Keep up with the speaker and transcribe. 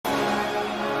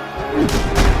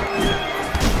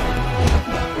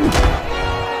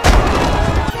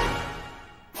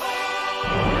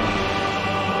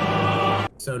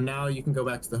So now you can go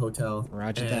back to the hotel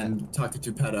Roger and talk to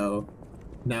Geppetto.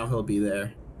 Now he'll be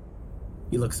there.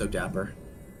 You look so dapper.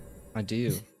 I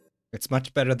do. It's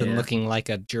much better than Yeah. looking like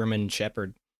a German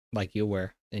shepherd like you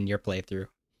were in your playthrough.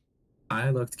 I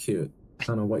looked cute. I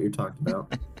don't know what you're talking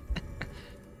about.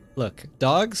 Look,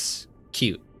 dogs,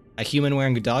 cute. A human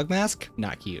wearing a dog mask,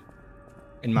 not cute.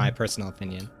 In my personal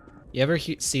opinion. You ever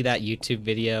see that YouTube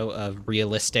video of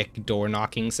realistic door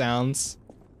knocking sounds?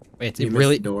 It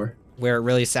really, door. where it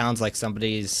really sounds like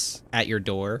somebody's at your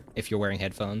door if you're wearing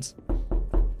headphones.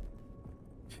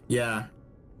 Yeah.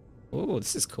 Oh,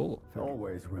 this is cool.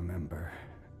 Always remember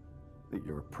that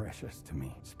you're precious to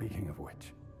me. Speaking of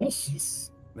which, Precious.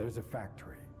 there's a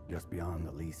factory just beyond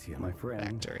Elysium. My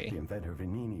friend, Factory. the inventor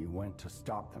Vanini, went to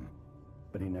stop them,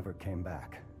 but he never came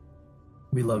back.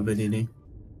 We love Vanini.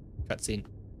 Cutscene.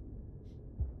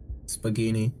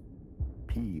 Spaghetti.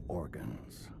 P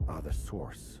organs are the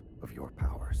source of your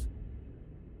powers.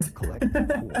 Collect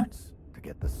the quartz to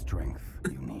get the strength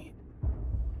you need.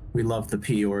 We love the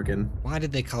P organ. Why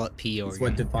did they call it P organ? It's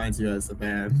what defines you as a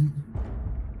man.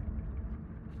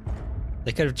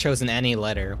 They could have chosen any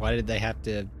letter. Why did they have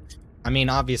to? I mean,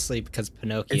 obviously because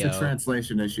Pinocchio. It's a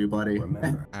translation issue, buddy.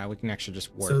 Remember, We can actually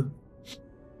just warp. So,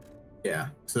 yeah.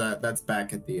 So that's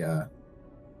back at the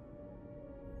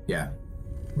yeah,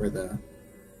 where the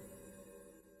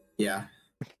yeah.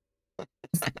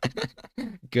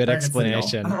 Good Back at City Hall.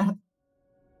 explanation.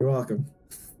 You're welcome.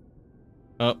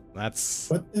 Oh, that's.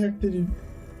 What the heck did you?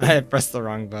 I pressed the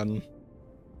wrong button.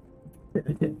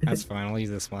 That's fine. I'll use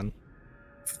this one.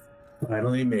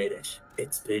 Finally made it.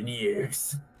 It's been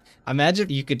years. Imagine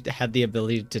if you could had the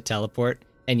ability to teleport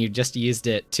and you just used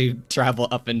it to travel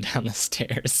up and down the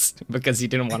stairs because you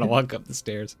didn't want to walk up the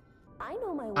stairs.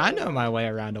 I know my way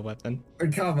around a weapon.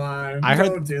 Come on.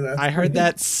 Don't do that. I heard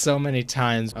that so many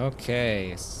times.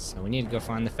 Okay, so we need to go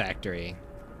find the factory.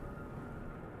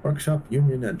 Workshop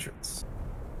Union entrance.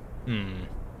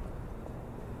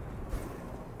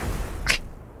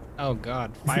 Oh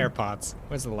god, fire pots.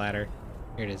 Where's the ladder?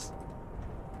 Here it is.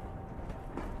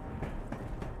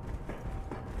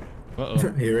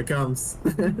 Uh-oh. Here it comes.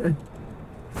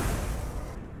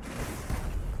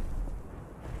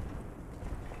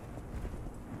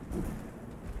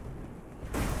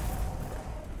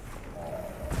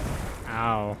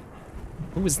 Ow.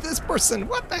 Who is this person?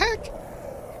 What the heck?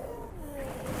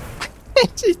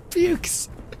 She pukes.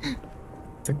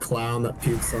 It's a clown that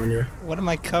pukes on you. What am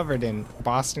I covered in?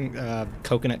 Boston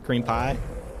coconut cream pie?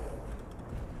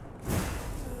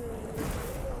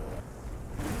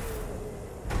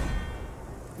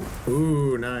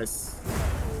 Ooh, nice.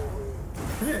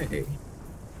 Hey.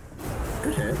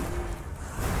 Good hit.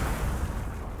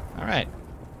 Alright.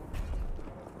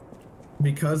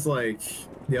 Because, like,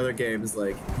 the other games,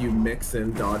 like, you mix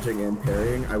in dodging and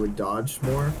parrying, I would dodge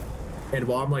more. And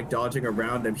while I'm, like, dodging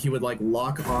around him, he would, like,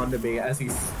 lock onto me as he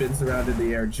spins around in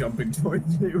the air, jumping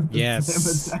towards me with the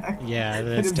slam attack. Yeah,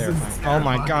 that's It's just terrifying. Oh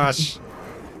my gosh.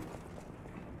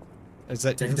 Is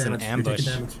that Take is an damage, you're ambush?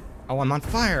 taking damage. Oh, I'm on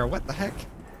fire. What the heck?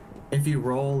 If you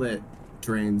roll, it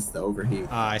drains the overheat.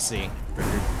 Ah, I see.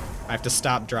 I have to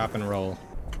stop, drop, and roll.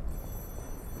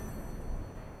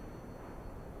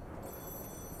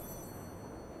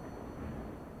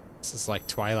 This is like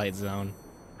Twilight Zone.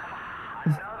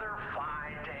 Another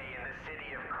fine day in the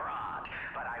city of Krog,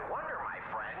 but I wonder, my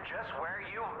friend, just where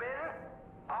you've been?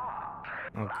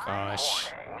 Oh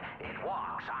gosh. Morning, it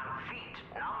walks on feet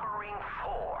numbering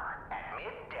 4. At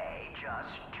midday,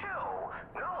 just 2.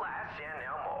 No less and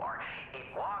no more. It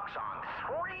walks on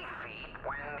 3 feet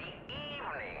when the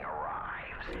evening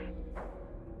arrives.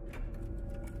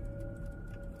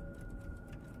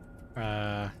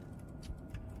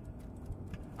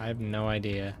 I have no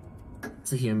idea.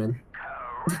 It's a human.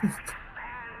 Fantastic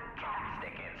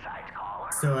insights, caller.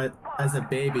 So as a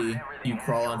baby, you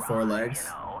crawl on 4 legs.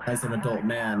 As an adult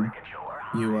man,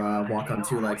 you walk on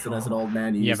 2 legs. And as an old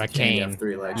man, you You use have a cane. You cane. have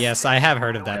 3 legs. Yes, I have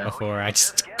heard of that before. I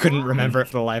just couldn't remember it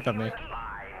for the life of me. My next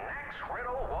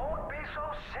riddle won't be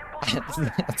so simple.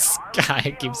 That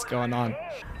sky keeps going on.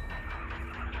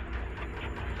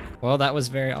 Well, that was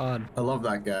very odd. I love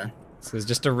that guy. This is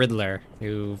just a Riddler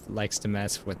who likes to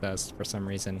mess with us for some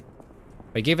reason.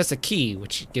 But he gave us a key,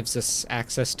 which gives us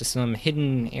access to some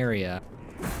hidden area.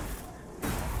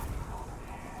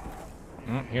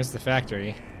 Oh, here's the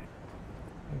factory.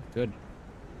 Oh, good.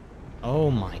 Oh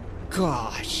my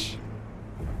gosh.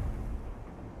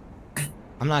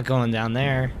 I'm not going down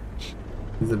there.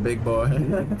 He's a big boy.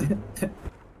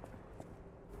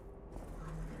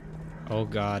 Oh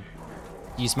god.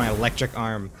 Use my electric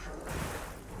arm.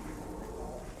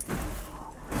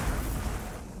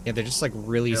 Yeah, they're just like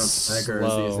really Tiger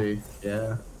slow. is easy.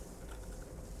 Yeah.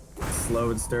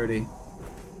 Slow and sturdy.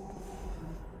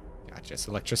 Gotcha.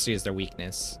 So electricity is their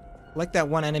weakness. Like that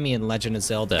one enemy in Legend of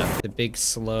Zelda, the big,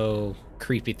 slow,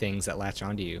 creepy things that latch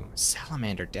onto you.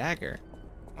 Salamander dagger.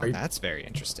 Well, that's very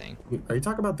interesting. Are you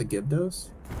talking about the Gibdos?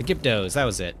 The Gyptos, that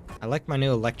was it. I like my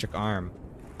new electric arm.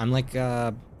 I'm like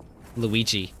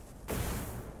Luigi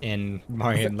in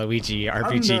Mario and Luigi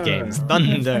RPG Thunder. games.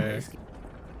 Thunder!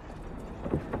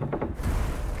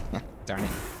 Darn it.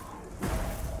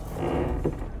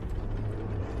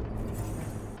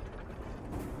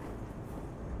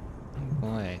 Oh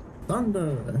boy.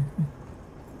 Thunder!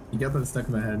 You got that stuck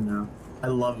in my head now. I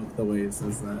love the way it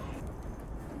says that.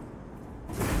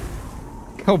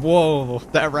 Oh, whoa!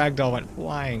 That ragdoll went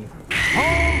flying.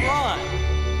 Home run!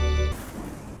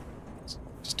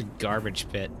 Just a garbage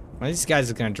pit. One of these guys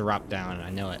is gonna drop down, and I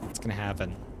know it. It's gonna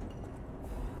happen.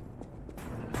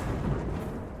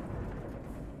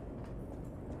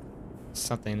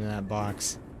 Something in that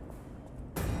box.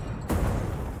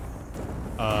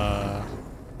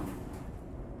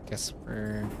 Guess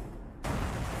we're...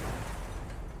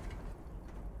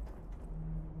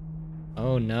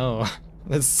 Oh no.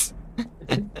 This...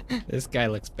 this guy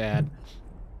looks bad.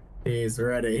 He's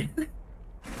ready.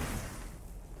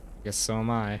 Guess so am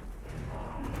I.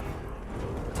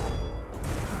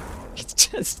 It's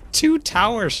just 2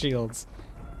 tower shields.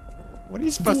 What are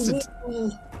you supposed to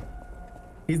do?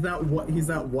 He's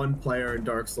that one player in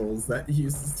Dark Souls that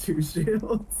uses 2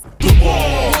 shields.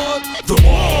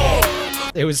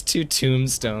 It was 2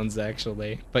 tombstones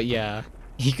actually, but yeah,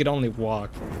 he could only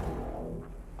walk.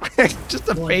 Just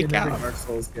a Well, fake in every out. Dark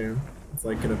Souls game, it's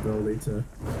like an ability to.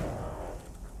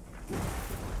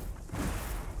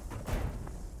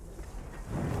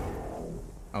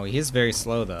 Oh, he is very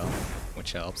slow though,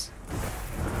 which helps.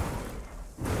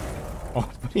 Oh,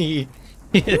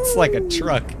 it's like a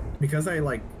truck. Because I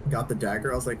like got the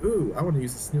dagger, I was like, ooh, I want to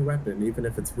use this new weapon, even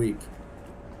if it's weak.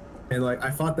 And like,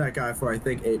 I fought that guy for I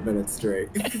think 8 minutes straight.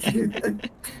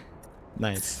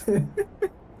 Nice.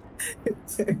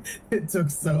 It took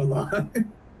so long.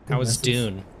 How was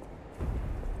Dune?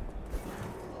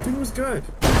 Dune was good.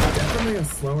 Definitely a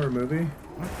slower movie.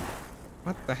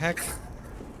 What the heck?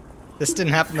 This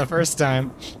didn't happen the first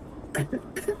time.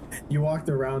 You walked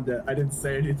around it. I didn't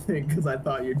say anything because I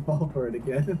thought you'd fall for it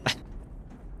again.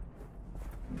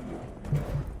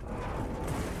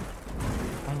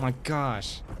 Oh my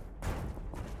gosh.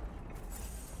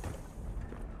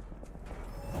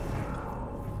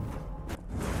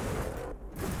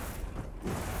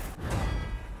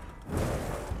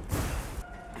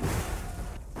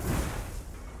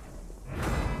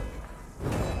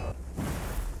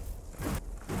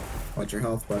 Watch your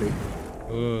health, buddy.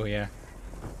 Ooh, yeah.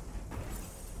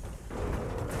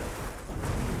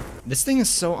 This thing is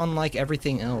so unlike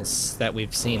everything else that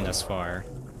we've seen thus far.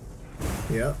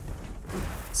 Yep.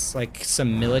 It's like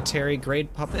some military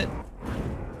grade puppet.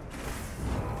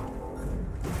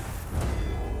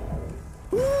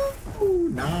 Woo!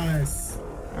 Nice.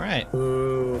 Alright.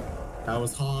 Ooh, that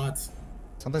was hot.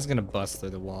 Something's gonna bust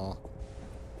through the wall.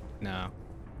 No.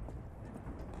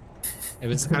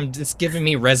 It's giving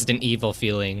me Resident Evil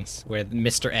feelings, where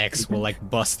Mr. X will like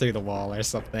bust through the wall or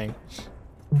something.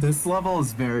 This level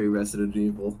is very Resident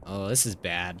Evil. Oh, this is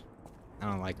bad. I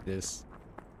don't like this.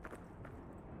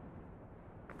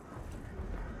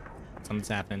 Something's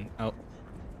happened. Oh.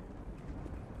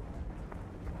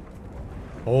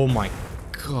 Oh my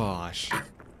gosh.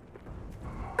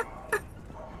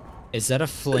 Is that a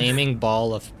flaming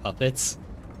ball of puppets?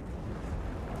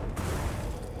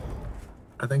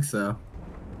 I think so.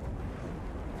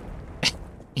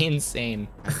 Insane.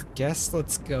 I guess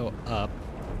let's go up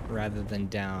rather than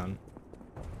down.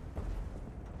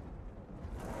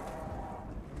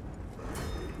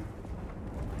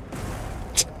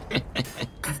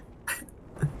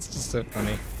 It's just so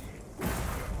funny.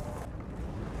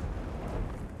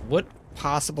 What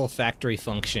possible factory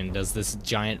function does this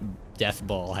giant death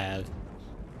ball have?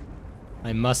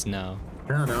 I must know.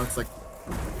 I don't know. It's like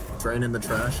draining the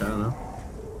trash. I don't know.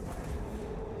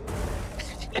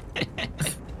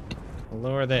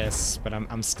 Lower this, but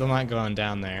I'm still not going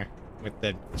down there with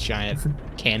the giant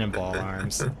cannonball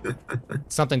arms.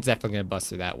 Something's definitely gonna bust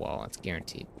through that wall. It's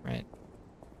guaranteed, right?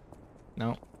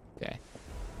 No? Okay.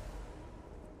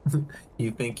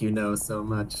 You think you know so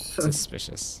much.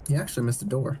 Suspicious. You actually missed a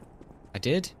door. I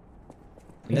did?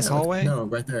 In this Yeah, hallway? No,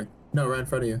 right there. No, right in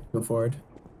front of you. Go forward.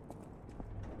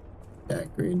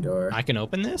 That green door. I can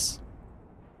open this?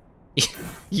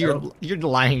 You're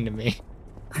lying to me.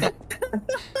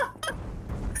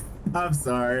 I'm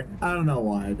sorry. I don't know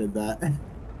why I did that.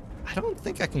 I don't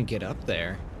think I can get up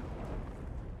there.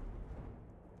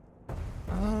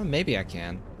 Maybe I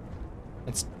can.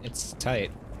 It's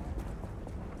tight.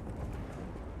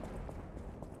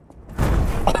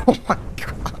 Oh my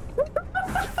god.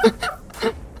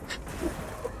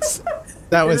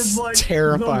 That was like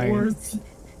terrifying.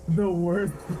 The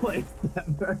worst place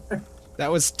ever. That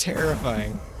was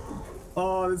terrifying.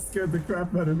 Oh, this scared the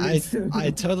crap out of me. I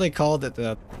totally called it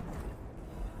the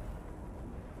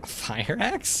fire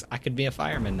axe? I could be a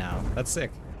fireman now. That's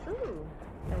sick. Ooh,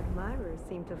 admirers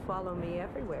seem to follow me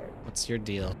everywhere. What's your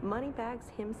deal? Moneybags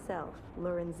himself,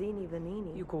 Lorenzini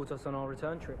Vanini. You caught us on our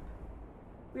return trip.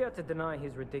 We had to deny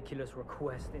his ridiculous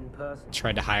request in person.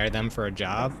 Tried to hire them for a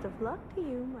job? Best of luck to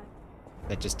you, my...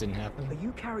 That just didn't happen. Are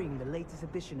you carrying the latest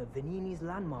edition of Vanini's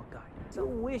Landmark Guide? So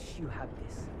wish you had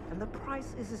this, and the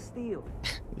price is a steal.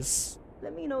 This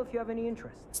Let me know if you have any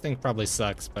interest. thing probably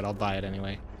sucks, but I'll buy it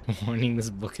anyway. Warning, this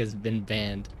book has been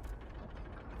banned.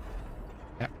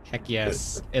 Heck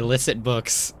yes. Illicit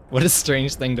books. What a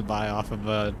strange thing to buy off of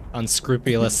a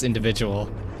unscrupulous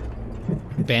individual.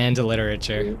 Banned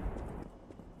literature. You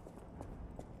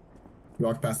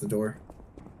walked past the door.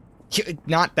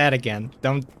 Not that again.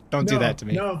 Don't do that to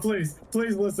me. No, please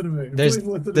listen to me.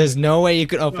 There's no way you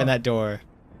could open that door.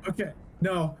 Okay,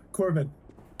 no, Corbin.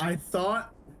 I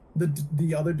thought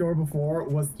the other door before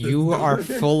was. You are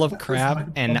full of crap,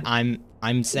 and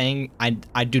I'm saying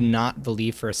I do not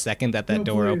believe for a second that No,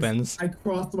 door please. opens. I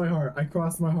crossed my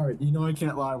heart. You know I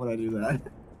can't lie when I do that.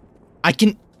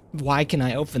 Why can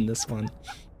I open this one?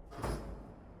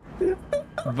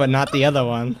 But not the other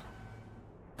one.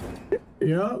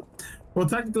 Yeah. Well,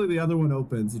 technically the other one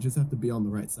opens. You just have to be on the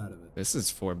right side of it. This is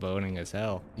foreboding as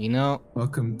hell. You know,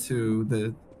 Welcome to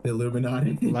the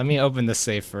Illuminati. let me open the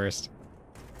safe first.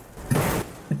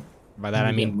 By that I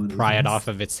Let me get mean money pry it first. off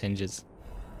of its hinges.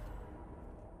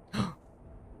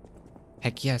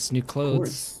 Heck yes, new Of clothes.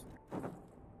 course.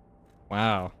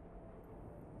 Wow.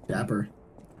 Dapper.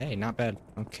 Hey, not bad.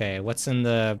 Okay, what's in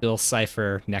the Bill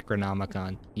Cipher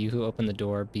Necronomicon? You who open the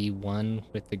door, be one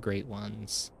with the great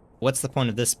ones. What's the point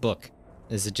of this book?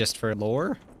 Is it just for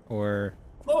lore, or?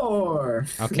 Four.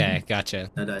 Okay,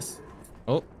 gotcha. No dice.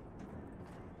 Oh.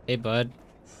 Hey, bud.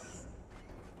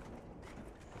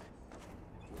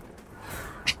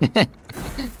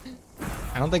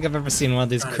 I don't think I've ever seen one of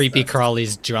these Nice, creepy nice.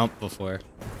 crawlies jump before.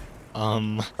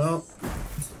 Oh.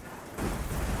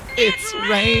 It's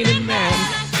raining men.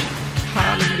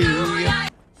 Hallelujah.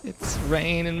 It's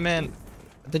raining men.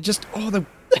 They're just, they're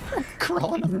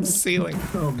crawling up the ceiling.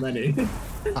 So many.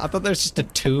 I thought there's just a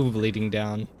tube leading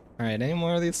down. Alright, any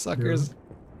more of these suckers?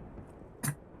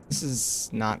 This is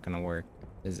not gonna work,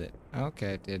 is it?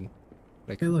 Okay, it did.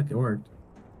 Hey, look, it worked.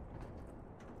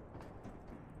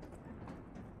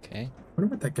 Okay. I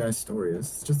wonder what that guy's story is.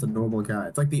 It's just a normal guy.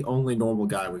 It's like the only normal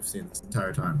guy we've seen this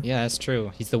entire time. Yeah, that's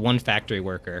true. He's the one factory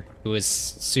worker who is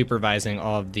supervising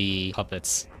all of the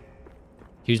puppets.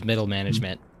 Huge middle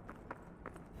management.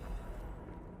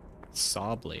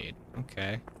 Saw blade.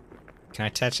 Okay. Can I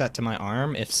attach that to my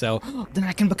arm? If so, then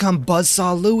I can become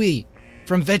Buzzsaw Louie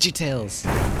from VeggieTales.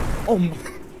 Oh my.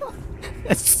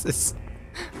 This is...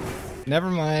 Never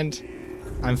mind.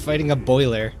 I'm fighting a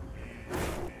boiler.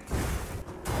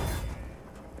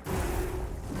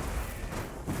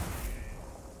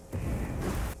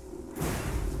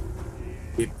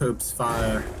 He poops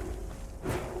fire.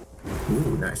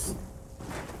 Ooh, nice.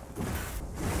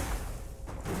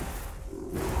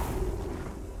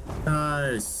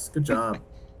 Nice. Good job.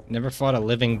 Never fought a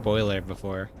living boiler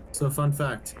before. So, fun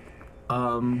fact.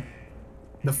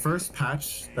 The first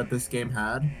patch that this game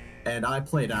had, and I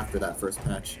played after that first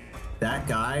patch, that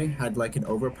guy had like an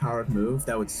overpowered move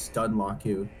that would stun lock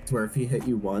you, to where if he hit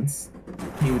you once,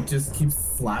 he would just keep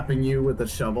slapping you with a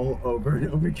shovel over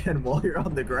and over again while you're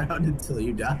on the ground until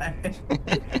you die.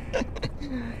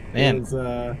 Man.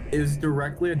 It was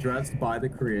directly addressed by the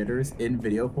creators in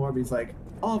video form. He's like,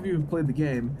 all of you who've played the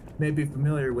game may be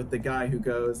familiar with the guy who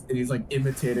goes and he's like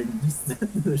imitating just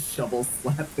the shovel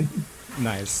slapping.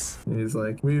 Nice. And he's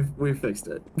like, we've fixed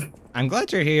it. I'm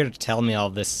glad you're here to tell me all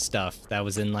this stuff that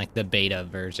was in like the beta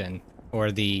version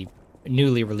or the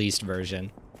newly released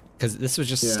version. Because this was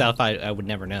just Yeah. stuff I would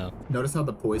never know. Notice how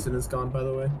the poison is gone, by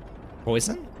the way?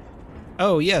 Poison?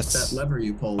 Oh, yes. That lever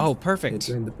you pulled. Oh, It perfect.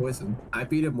 drained the poison. I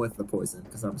beat him with the poison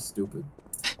because I'm stupid.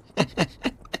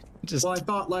 Just Well, I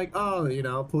thought like, oh, you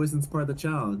know, poison's part of the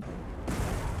challenge.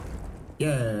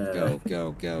 Yeah. go,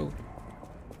 go, go.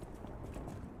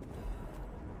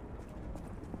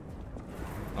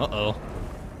 Uh-oh.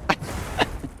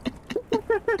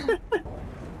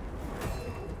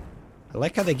 I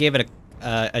like how they gave it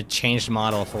a changed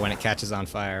model for when it catches on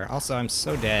fire. Also, I'm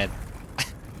so dead.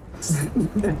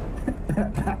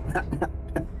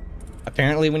 I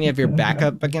Apparently, when you have your back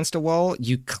up against a wall,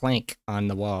 you clank on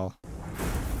the wall.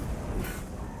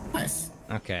 Nice.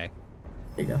 Okay.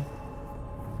 There you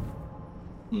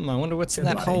go. I wonder what's in Good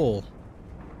that buddy. hole.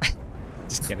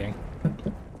 Just kidding.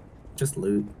 Just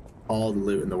loot. All the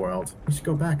loot in the world. We should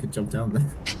go back and jump down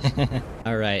there.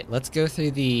 All right, let's go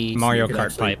through the Mario You could Kart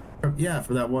actually- pipe. Yeah,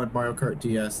 for that one Mario Kart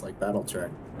DS like battle track.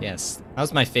 Yes, that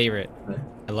was my favorite. Yeah.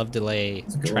 I love to lay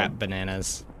It's a good trap one.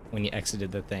 bananas when you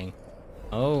exited the thing.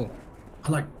 Oh,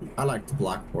 I like the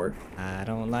black port. I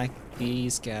don't like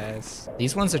these guys.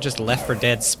 These ones are just Left 4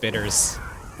 Dead spitters.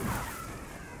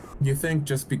 You think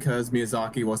just because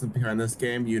Miyazaki wasn't behind this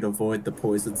game, you'd avoid the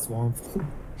poison swamp?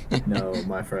 No,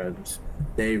 my friend.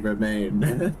 They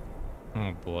remain.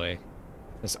 Oh boy.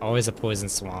 There's always a poison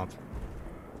swamp.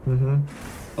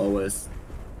 Always.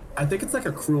 I think it's like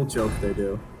a cruel joke they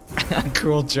do. A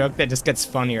cruel joke that just gets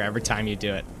funnier every time you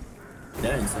do it.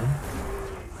 Dang, son.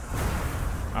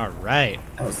 Alright.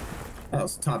 That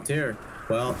was top tier.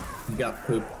 Well, you got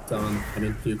pooped on. I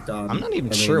mean, puked on. I'm not even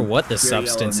I mean, sure what this you're yellow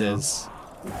substance now. is.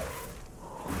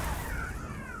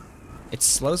 It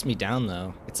slows me down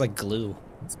though. It's like glue.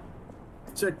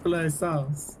 Chick-fil-A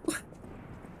sauce.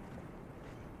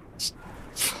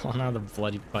 Falling out of the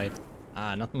bloody pipe.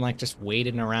 Nothing like just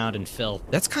wading around in filth.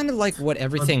 That's kind of like what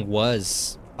everything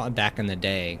was back in the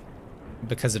day.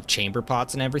 Because of chamber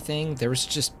pots and everything, there was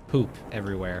just poop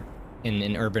everywhere in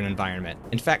an urban environment.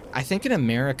 In fact, I think in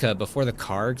America, before the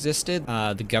car existed,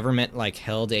 the government like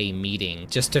held a meeting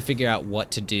just to figure out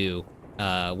what to do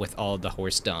with all of the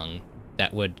horse dung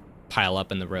that would pile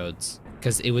up in the roads.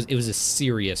 Because it was a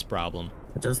serious problem.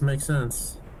 It does make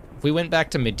sense. If we went back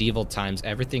to medieval times,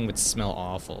 everything would smell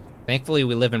awful. Thankfully,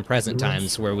 we live in present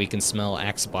times where we can smell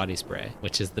Axe body spray,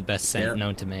 which is the best scent Yeah.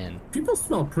 known to man. People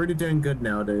smell pretty dang good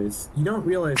nowadays. You don't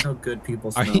realize how good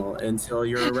people Are you- smell until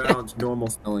you're around normal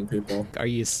smelling people. Are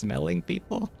you smelling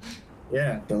people?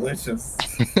 Yeah, delicious.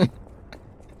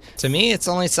 To me, it's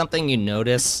only something you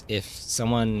notice if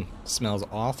someone smells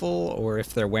awful or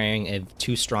if they're wearing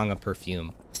too strong a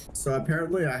perfume. So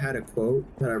apparently I had a quote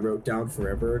that I wrote down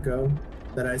forever ago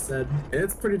that I said,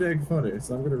 it's pretty dang funny,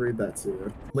 so I'm going to read that to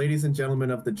you. Ladies and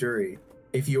gentlemen of the jury,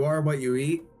 if you are what you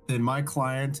eat, then my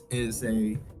client is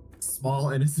a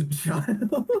small innocent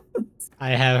child.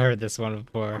 I have heard this one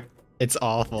before. It's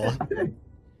awful.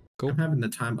 Cool. I'm having the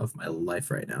time of my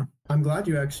life right now. I'm glad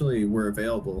you actually were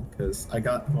available because I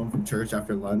got home from church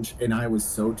after lunch and I was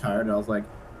so tired. I was like,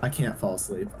 I can't fall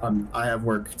asleep. I have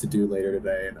work to do later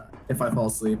today, and if I fall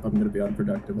asleep, I'm going to be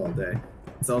unproductive all day.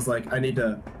 So I was like, I need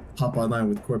to hop online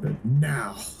with Corbin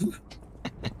now.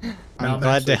 Now I'm I've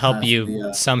glad actually to help passed you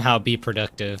the, somehow be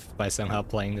productive by somehow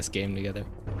playing this game together.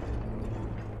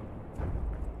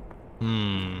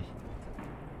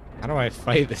 How do I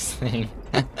fight this thing?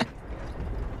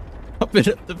 Open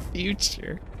up the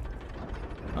future.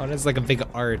 Oh, it has like a big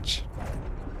arch.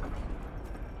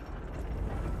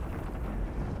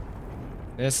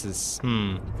 This is,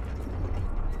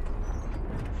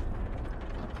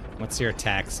 What's your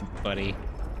attacks, buddy?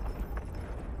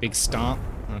 Big stomp?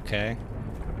 Okay.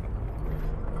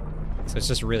 So it's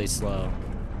just really slow.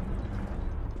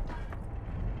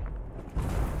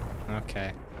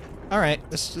 Okay. Alright,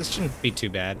 this shouldn't be too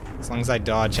bad. As long as I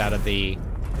dodge out of the...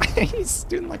 He's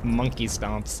doing like monkey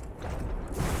stomps.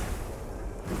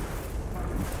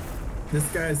 This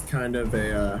guy's kind of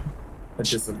a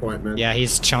disappointment. Yeah,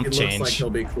 he's chump He change. looks like he'll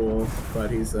be cool, but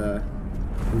he's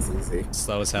easy.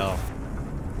 Slow as hell.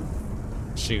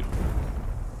 Shoot.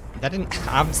 That didn't...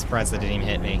 I'm surprised that didn't even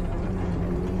hit me.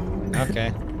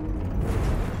 Okay.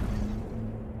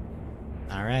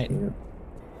 Alright. Yeah.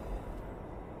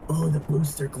 Oh, the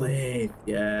booster glaive.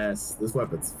 Yes, this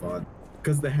weapon's fun.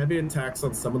 Because the heavy attacks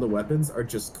on some of the weapons are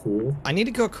just cool. I need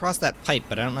to go across that pipe,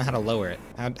 but I don't know how to lower it.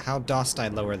 How dost I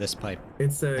lower this pipe?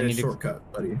 It's I a need to-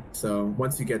 shortcut, buddy. So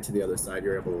once you get to the other side,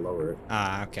 you're able to lower it.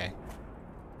 Ah, okay.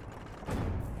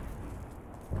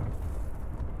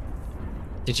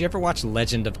 Did you ever watch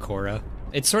Legend of Korra?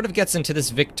 It sort of gets into this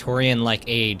Victorian-like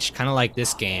age, kind of like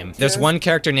this game. There's Yes. one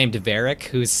character named Varric,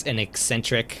 who's an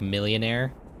eccentric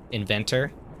millionaire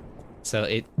inventor. So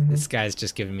this guy's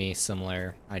just giving me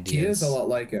similar ideas. He is a lot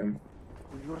like him.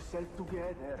 Pull yourself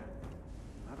together.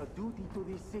 You have a duty to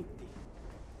this city.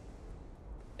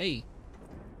 Hey,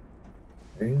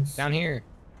 Thanks. down here.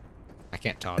 I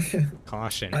can't talk.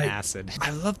 Caution, I- acid.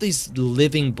 I love these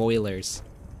living boilers.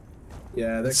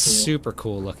 Yeah, they're cool. Super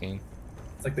cool looking.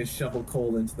 It's like they shovel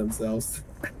coal into themselves.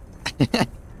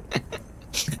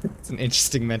 It's an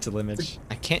interesting mental image.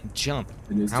 I can't jump.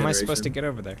 The new How am I supposed to generation. get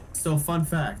over there? So fun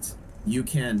fact, you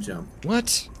can jump.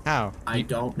 What? How? I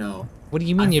don't know. What do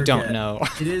you mean I you don't forget. know?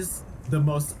 It is the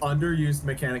most underused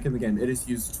mechanic in the game. It is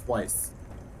used twice.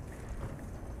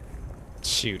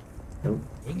 Shoot. Nope.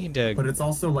 We need to. But it's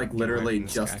also like literally from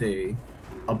this just guy.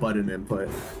 a button input,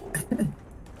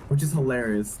 which is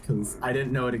hilarious because I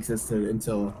didn't know it existed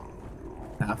until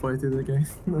halfway through the game.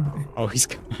 Oh, he's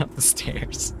coming up the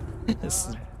stairs. This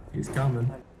is- He's coming.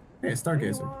 Hey,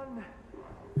 Stargazer.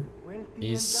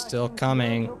 He's still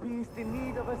coming.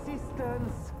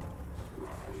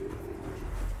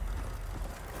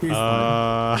 He's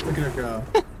funny. Look at him go.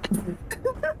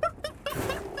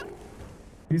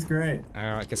 He's great.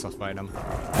 I guess I'll fight him.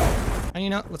 And you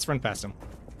know, let's run past him.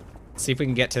 See if we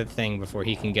can get to the thing before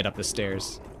he can get up the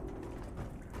stairs.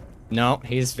 No,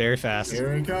 he's very fast.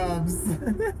 Here he comes.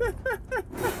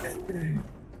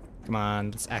 Come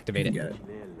on, let's activate it. Get it.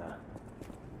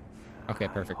 Okay,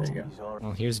 perfect. There you go.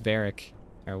 Well, here's Varric.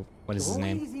 Or what is his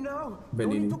name? Easy now.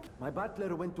 Benini. My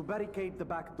butler went to barricade the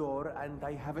back door, and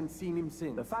I haven't seen him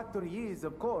since. The factory is,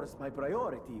 of course, my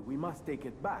priority. We must take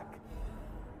it back.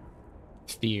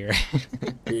 Fear.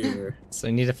 Here. So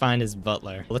I need to find his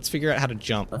butler. Let's figure out how to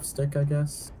jump. Left stick, I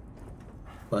guess.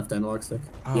 Left analog stick.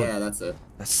 Oh. Yeah, that's it.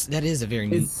 That is a very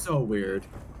neat. It's so weird.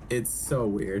 It's so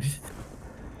weird.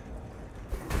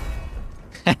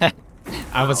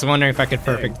 I was wondering if I could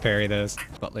perfect parry those.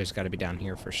 Butler's got to be down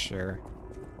here for sure.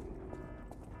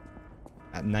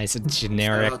 A nice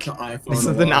generic. Shout out to iPhone This is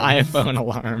an alarms. iPhone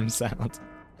alarm sound.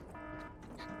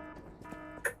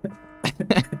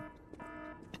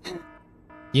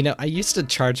 You know, I used to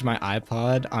charge my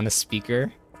iPod on a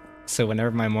speaker, so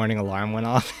whenever my morning alarm went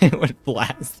off, it would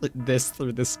blast this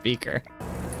through the speaker.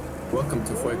 Welcome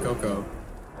to Fuecoco.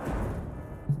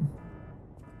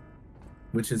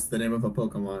 Which is the name of a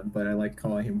Pokemon, but I like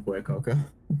calling him Fuecoco.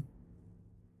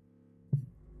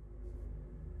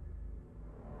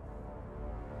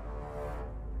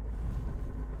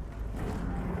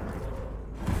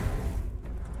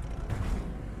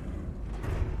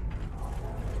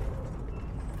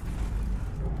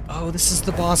 Oh, this is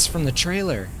the boss from the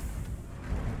trailer.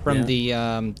 From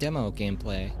Yeah. the demo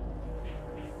gameplay.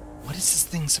 What is this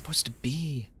thing supposed to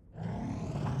be?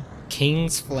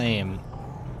 King's Flame.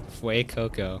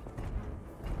 Fuecoco.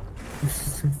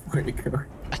 Fuecoco.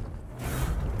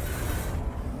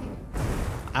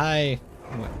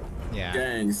 Yeah.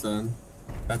 Dang, son.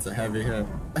 That's a heavy hit.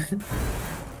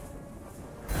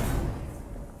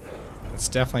 Let's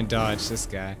definitely dodge this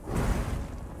guy.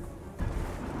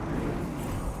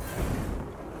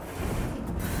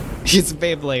 He's a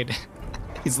Beyblade.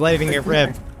 He's letting it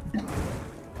rip.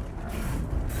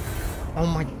 Oh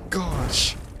my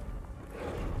gosh.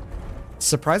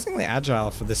 Surprisingly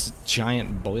agile for this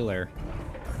giant boiler.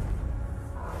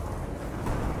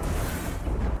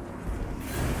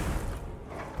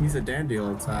 He's a dandy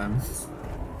all the time.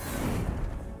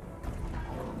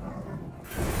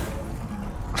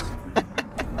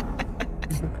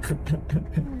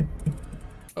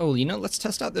 Oh, you know, let's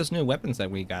test out those new weapons that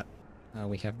we got.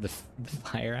 We have the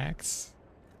fire axe.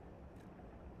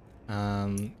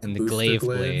 And the Booster glaive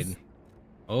glaive. blade.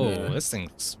 Oh, Yeah. this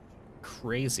thing's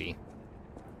crazy.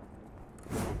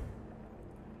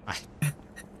 I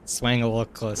swang a little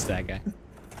close to that guy.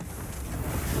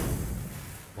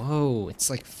 Whoa, it's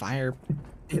like fire.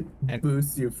 It And-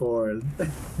 boosts you forward.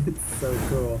 It's so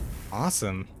cool.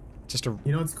 Awesome. Just a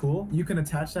You know what's cool? You can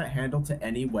attach that handle to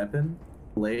any weapon,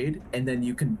 blade, and then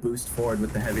you can boost forward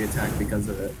with the heavy attack because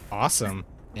of it. awesome.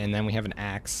 And then we have an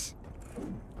axe.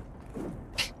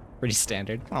 Pretty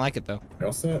standard. I like it though.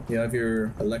 All set. You have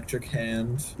your electric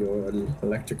hand, your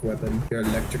electric weapon, your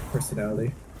electric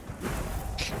personality.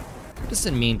 What does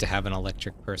it mean to have an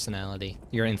electric personality?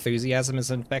 Your enthusiasm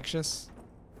is infectious?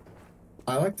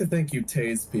 I like to think you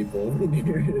tase people when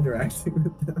you're interacting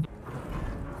with them.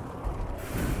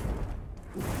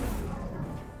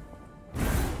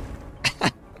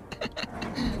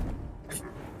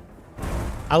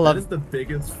 I That love is the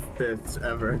biggest fist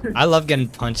ever. I love getting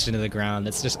punched into the ground.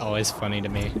 It's just always funny to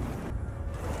me.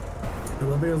 I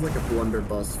love it as like a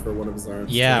blunderbuss for one of his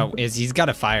arms. Yeah, too. he's got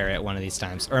to fire it one of these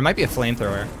times. Or it might be a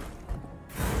flamethrower.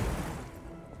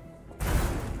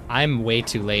 I'm way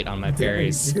too late on my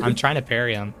parries. I'm trying to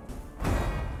parry him.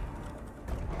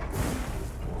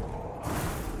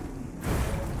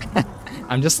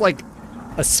 I'm just like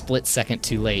a split second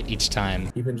too late each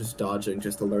time. Even just dodging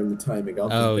just to learn the timing of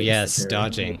the Oh things yes, to parry.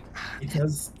 dodging.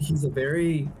 Because he's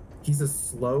a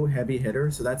slow heavy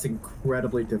hitter, so that's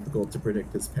incredibly difficult to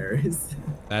predict his parries.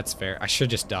 That's fair. I should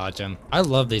just dodge him. I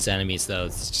love these enemies though.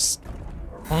 It's just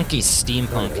funky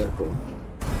steampunk.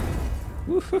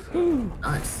 Woohoo!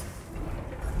 Nice.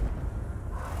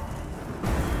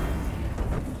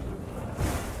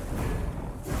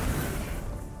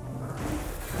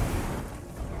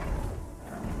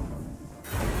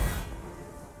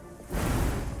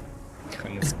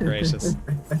 gracious.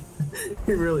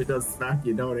 He really does smack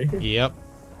you, don't he? Yep.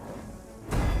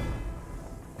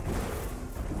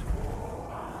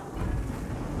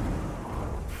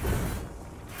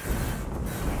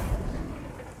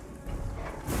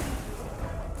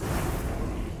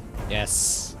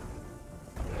 Yes.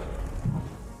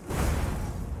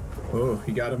 Oh,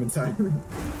 he got him in time.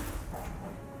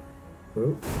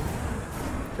 Oh,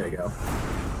 there you go.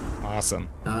 Awesome.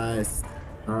 Nice.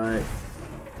 All right.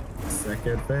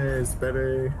 Second phase,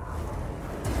 baby.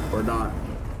 Or not.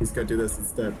 He's gonna do this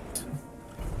instead.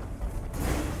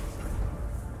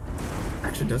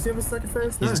 Actually, does he have a second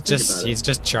phase? No, He's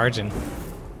just charging.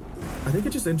 I think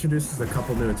it just introduces a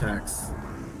couple new attacks,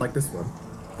 like this one.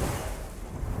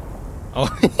 Oh.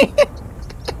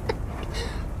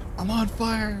 I'm on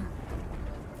fire.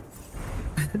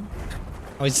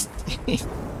 Oh, he's Yeah.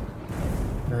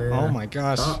 Oh my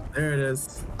gosh. Oh, there it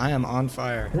is. I am on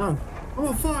fire. Come on. I'm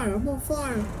on fire. I'm on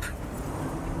fire.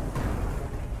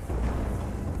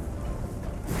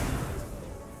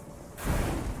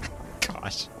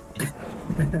 Gosh.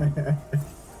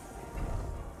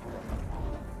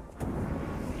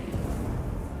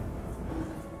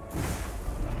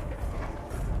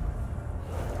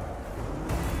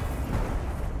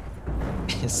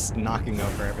 He's knocking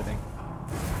over everything.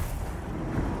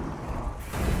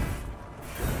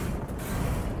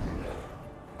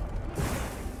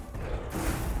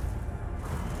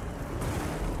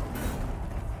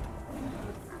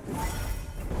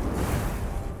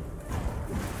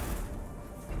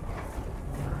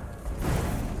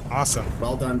 Awesome.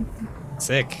 Well done.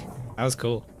 Sick. That was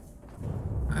cool.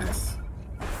 Nice.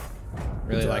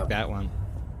 Really Good like job. that one.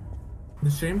 The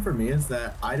shame for me is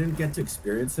that I didn't get to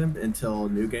experience him until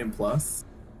New Game Plus.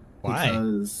 Why?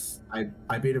 Because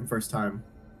I beat him first try.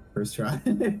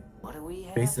 What do we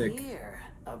have Basic. here?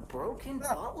 A broken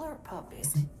butler puppet.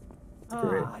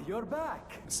 Great. Ah, you're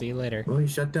back. See you later. Well, he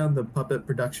shut down the puppet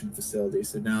production facility,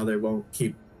 so now they won't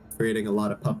keep creating a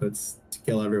lot of puppets to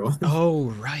kill everyone. Oh,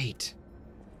 right.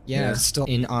 Yeah, Yeah. it's still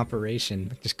in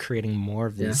operation. Just creating more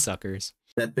of these Yeah. suckers.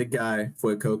 That big guy,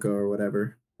 Fuecoco or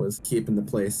whatever, was keeping the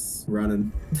place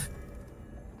running.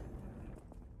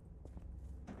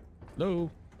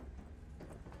 Hello.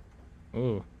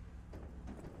 Oh.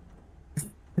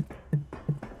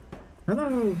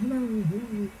 Hello, hello,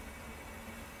 hello.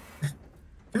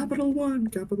 Capital One,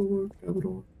 Capital One,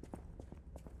 Capital One.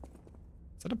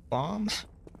 Is that a bomb?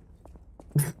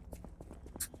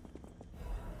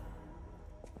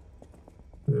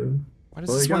 Why does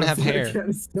Well, this you one gotta have fight hair?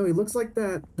 against- No, he looks like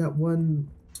that one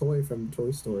toy from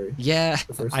Toy Story. Yeah,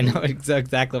 The first I know one.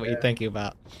 exactly what Yeah. you're thinking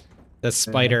about. The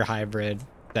spider hybrid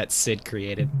that Sid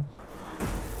created.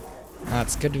 Ah,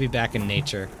 it's good to be back in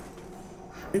nature.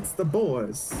 It's the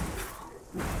boys.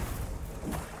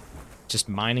 Just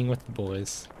mining with the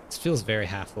boys. This feels very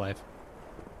Half-Life.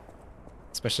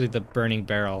 Especially the burning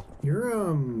barrel. Your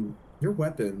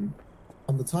weapon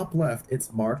on the top left,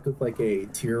 it's marked with like a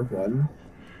tier 1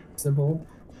 symbol.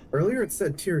 Earlier it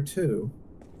said tier 2.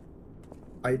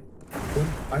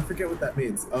 I forget what that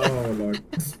means. Oh lord.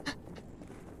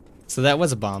 So that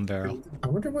was a bomb barrel. I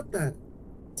wonder what that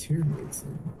tier means.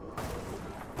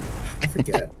 I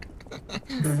forget.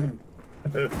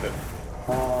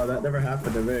 Oh, that never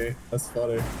happened to me. That's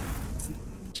funny.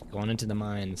 Just going into the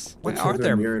mines. Why The are children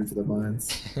there? mirroring for the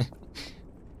mines.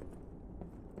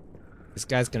 This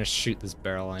guy's gonna shoot this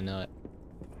barrel, I know it.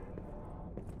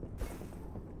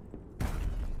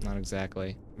 Not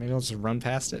exactly. Maybe I'll just run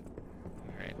past it.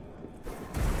 Alright.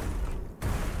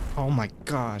 Oh my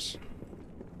gosh.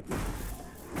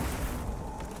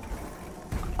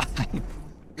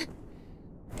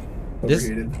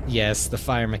 Overheated. Yes, the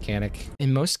fire mechanic.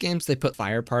 In most games, they put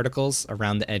fire particles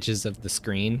around the edges of the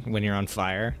screen when you're on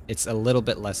fire. It's a little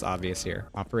bit less obvious here.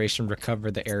 Operation Recover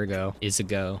the Ergo is a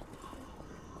go.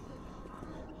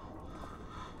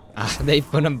 Ah, they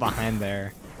put him behind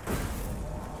there.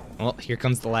 Well, here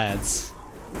comes the lads.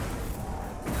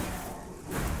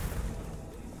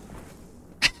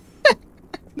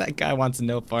 That guy wants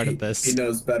no part of this. He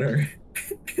knows better.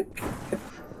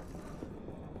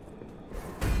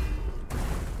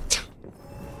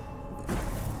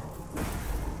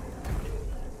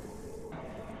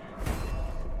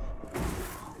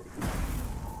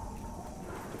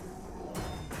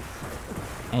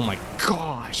 Oh my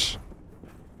gosh.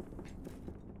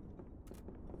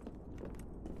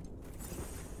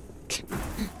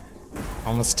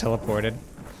 Almost teleported.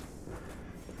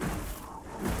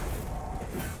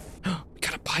 We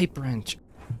got a pipe wrench.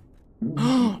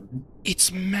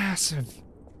 It's massive.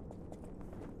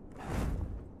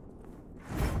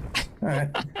 Alright.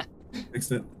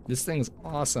 Fix it. This thing's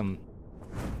awesome.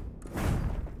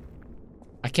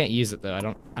 can't use it though.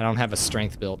 I don't have a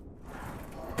strength build.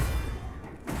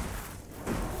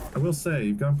 I will say,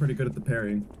 you've gotten pretty good at the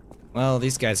parrying. Well,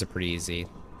 these guys are pretty easy.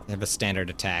 They have a standard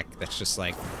attack that's just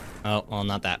like, oh, well,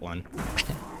 not that one.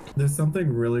 There's something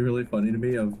really, really funny to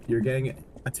me of you're getting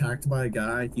attacked by a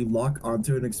guy, you lock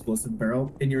onto an explosive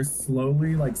barrel, and you're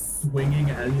slowly like swinging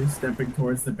as you're stepping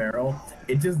towards the barrel.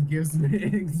 It just gives me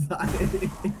anxiety.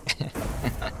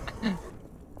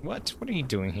 What are you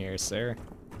doing here, sir?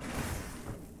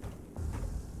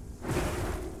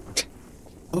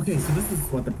 Okay, so this is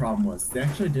what the problem was. They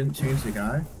actually didn't change the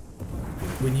guy.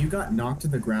 When you got knocked to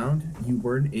the ground, you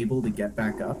weren't able to get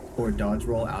back up or dodge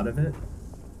roll out of it.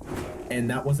 And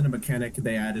that wasn't a mechanic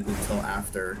they added until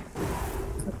after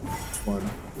each one.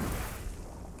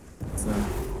 So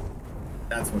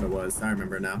that's what it was. I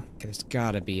remember now. There's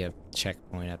gotta be a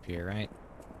checkpoint up here, right?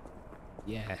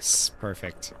 Yes,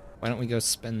 perfect. Why don't we go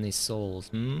spend these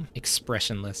souls,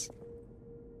 Expressionless.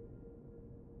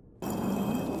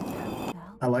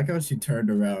 I like how she turned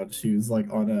around. She was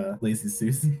like on a Lazy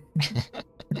Susie.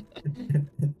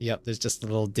 Yep, there's just a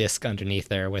little disc underneath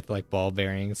there with like ball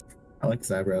bearings. I like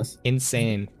his eyebrows.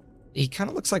 Insane. He kind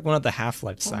of looks like one of the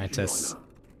Half-Life scientists.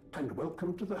 And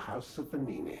welcome to the House of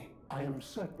Vanini. I am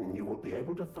certain you will be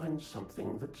able to find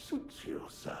something that suits you,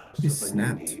 sir. He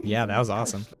snapped. Yeah, that was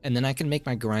awesome. And then I can make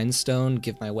my grindstone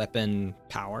give my weapon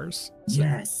powers. So,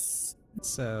 Yes.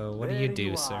 So what do you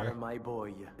do, sir? My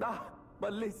boy.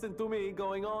 But listen to me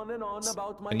going on and on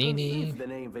about my Vanini. If the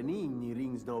name Vanini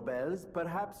rings no bells,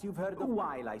 perhaps you've heard of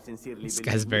while I sincerely This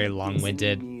believe guy's very me,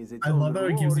 long-winded. Vanini is its I love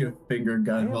own how he gives you a reward. finger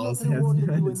gun while his I am not rewarded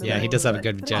hands. with Yeah, he does have a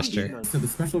good the gesture. So the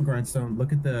special grindstone,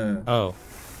 look at the... Oh.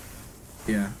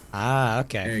 Yeah, Ah,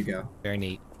 there okay. you go. Very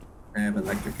neat. I have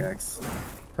electric axe.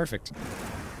 Perfect.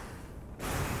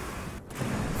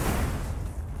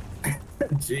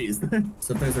 Jeez.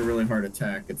 Sometimes a really hard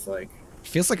attack, it's like...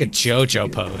 Feels like a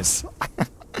JoJo pose.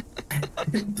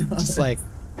 Just like...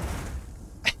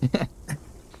 How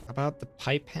about the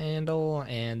pipe handle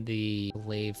and the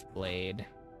lathe blade?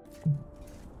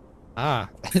 Ah,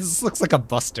 this looks like a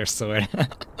buster sword.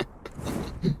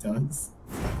 It does.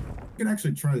 You can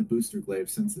actually try the booster glaive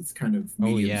since it's kind of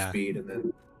medium speed,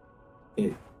 and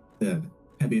then the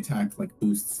heavy attack like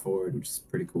boosts forward, which is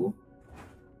pretty cool.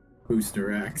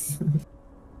 Booster axe.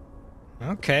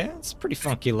 Okay, it's pretty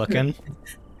funky looking.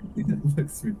 It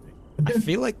looks ridiculous. I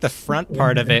feel like the front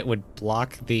part of it would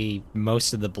block the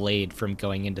most of the blade from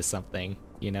going into something,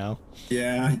 you know?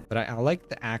 Yeah. But I like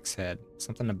the axe head.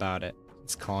 Something about it.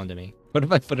 It's calling to me. What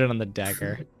if I put it on the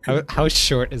dagger? How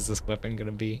short is this weapon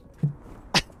gonna be?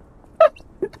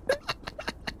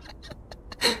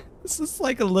 This is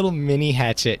like a little mini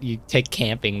hatchet you take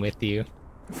camping with you.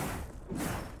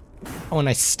 Oh, and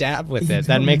I stab with it.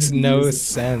 That makes no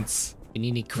sense. You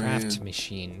need a craft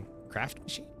machine. Craft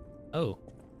machine? Oh.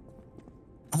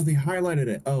 Oh, they highlighted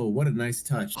it. Oh, what a nice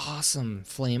touch. Awesome.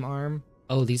 Flame arm.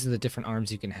 Oh, these are the different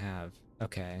arms you can have.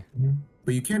 Okay.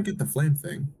 But you can't get the flame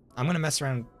thing. I'm gonna mess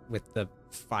around with the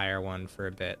fire one for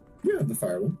a bit. You have the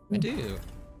fire one. I do.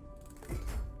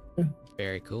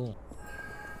 Very cool.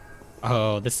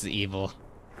 Oh, this is evil.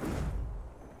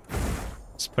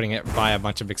 Just putting it by a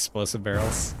bunch of explosive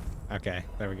barrels. Okay,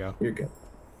 there we go. You're good.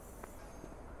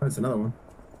 Oh, that's another one.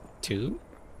 2?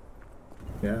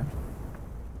 Yeah.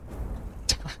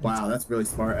 Wow, that's really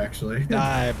smart, actually.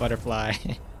 Die, butterfly.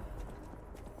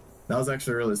 That was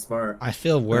actually really smart. I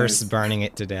feel worse Nice. burning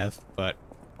it to death, but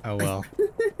oh well.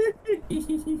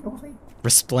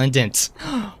 Resplendent.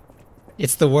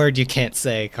 It's the word you can't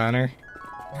say, Connor.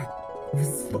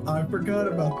 I forgot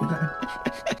about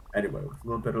that. Anyway, with a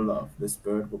little bit of love, this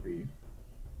bird will be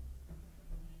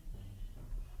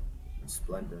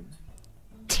resplendent.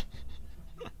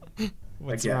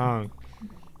 What's Again. wrong?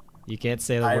 You can't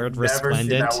say the I've word never seen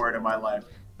resplendent? that word in my life.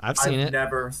 I've seen it.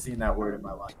 Never seen that word in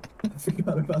my life. I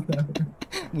forgot about that word.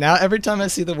 Now every time I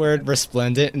see the word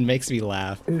resplendent, it makes me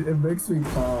laugh. It makes me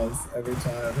pause every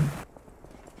time.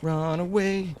 Run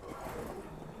away.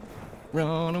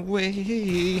 Run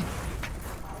away.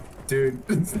 Dude.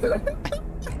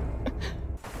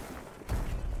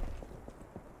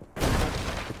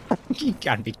 You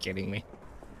gotta be kidding me.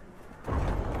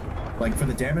 Like, for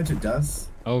the damage it does,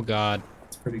 Oh god.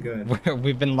 it's pretty good.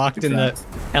 We've been locked in the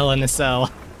Exact. hell in a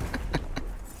cell.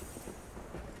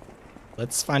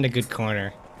 Let's find a good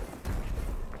corner.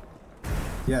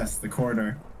 Yes, the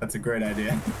corner. That's a great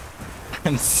idea.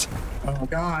 I'm s- Oh,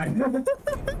 God.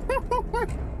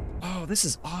 Oh, this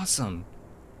is awesome.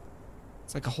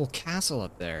 It's like a whole castle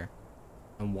up there.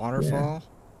 A waterfall.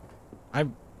 I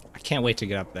can't wait to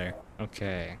get up there.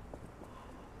 Okay.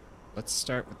 Let's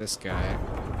start with this guy.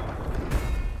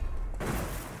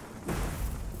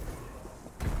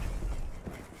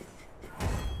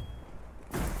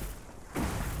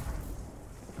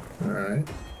 Alright.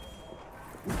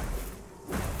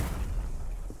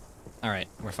 Alright,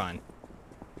 we're fine.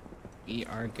 We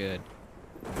are good.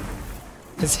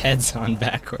 His head's on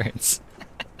backwards.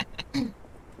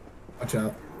 Watch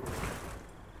out.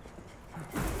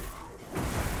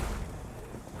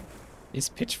 These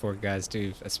pitchfork guys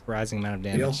do a surprising amount of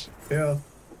damage. Yeah.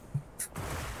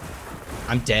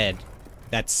 I'm dead.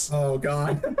 That's... Oh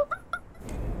god.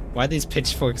 Why are these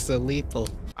pitchforks so lethal?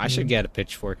 I should get a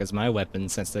pitchfork as my weapon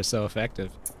since they're so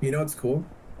effective. You know what's cool?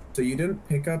 So you didn't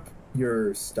pick up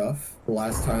your stuff the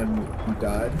last time you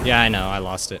died? Yeah, I know. I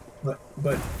lost it.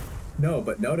 But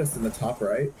notice in the top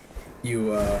right,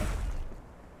 you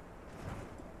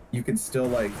can still,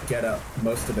 like, get up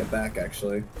most of it back,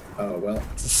 actually. Oh, well.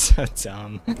 So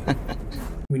dumb.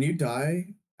 When you die,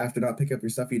 after not picking up your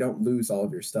stuff, you don't lose all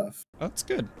of your stuff. Oh, that's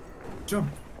good.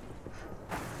 Jump.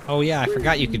 Oh, yeah, I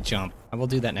forgot you could jump. I will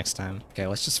do that next time. Okay,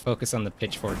 let's just focus on the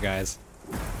pitchfork guys.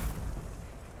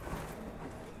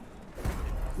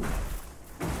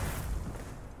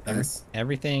 Nice.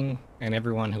 Everything and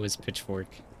everyone who is pitchfork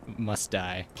must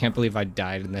die. Can't believe I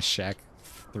died in this shack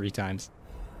 3 times.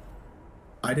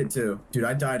 I did too. Dude,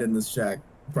 I died in this shack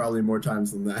probably more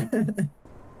times than that.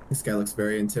 This guy looks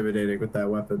very intimidating with that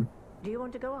weapon. Do you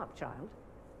want to go up, child?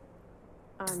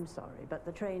 I'm sorry, but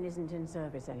the train isn't in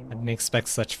service I anymore. didn't expect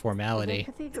such The formality.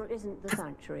 cathedral isn't the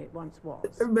sanctuary it once was.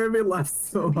 It made me laugh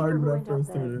so People hard who when I went up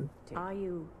first there- heard it. Are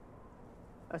you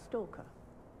a stalker?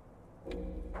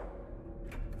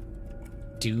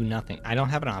 Do nothing. I don't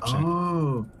have an option.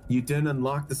 Oh, you didn't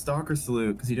unlock the stalker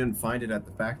salute because you didn't find it at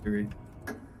the factory.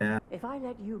 Yeah. If I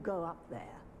let you go up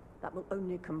there, that will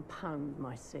only compound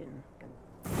my sin.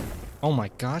 Oh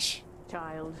my gosh.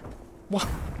 Child. What?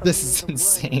 only This is the word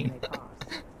insane. may pass.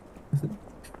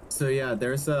 So yeah,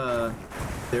 there's an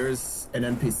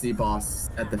NPC boss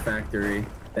at the factory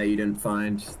that you didn't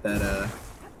find that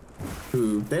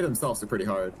who they themselves are pretty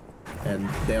hard, and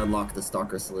they unlock the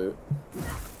stalker salute.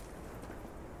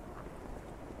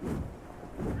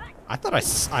 I thought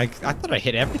I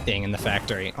hit everything in the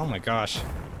factory. Oh my gosh.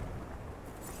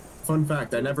 Fun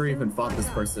fact, I never even fought this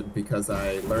person because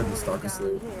I learned the stalker Down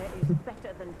salute. here is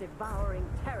better than devouring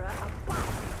terror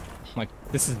above. I'm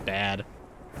like, this is bad.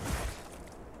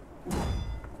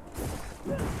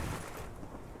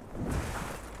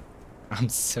 I'm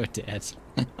so dead.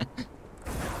 You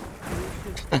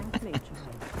should thank me, child.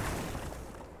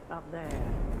 Up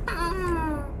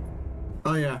there.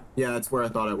 Oh yeah, that's where I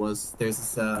thought it was. There's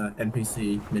this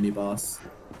NPC mini boss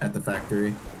at the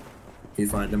factory. You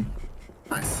find him.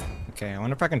 Nice. Okay, I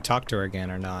wonder if I can talk to her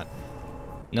again or not.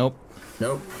 Nope.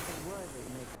 Nope.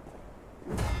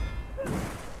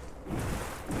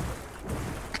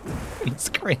 It's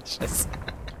gracious.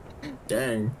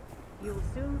 Dang. You'll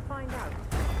soon find out.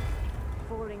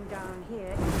 Falling down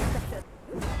here is better.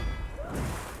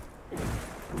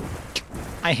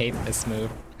 I hate this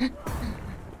move.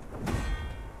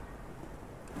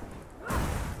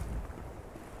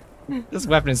 This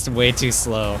weapon is way too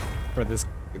slow for this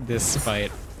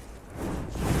fight.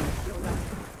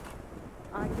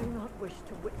 I do not wish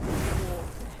to witness war.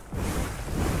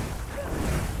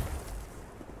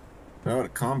 Oh, what a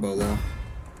combo though.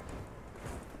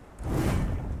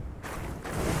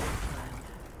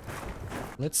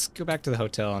 Let's go back to the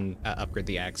hotel and upgrade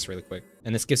the axe really quick.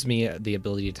 And this gives me the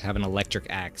ability to have an electric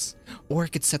axe. Or I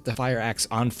could set the fire axe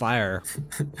on fire.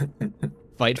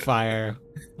 Fight fire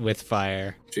with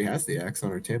fire. She has the axe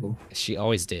on her table. She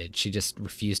always did. She just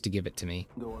refused to give it to me.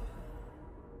 Door.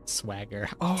 Swagger.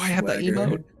 Oh, I have that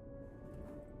Swagger.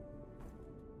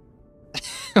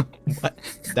 emote. What?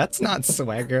 That's not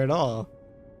swagger at all.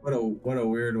 What a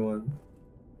weird one.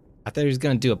 I thought he was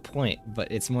gonna do a point,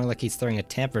 but it's more like he's throwing a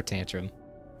temper tantrum.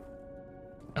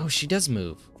 Oh, she does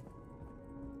move.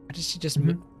 Why does she just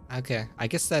move? Okay, I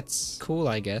guess that's cool,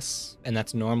 I guess. And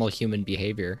that's normal human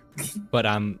behavior. But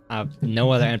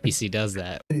no other NPC does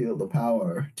that. Feel the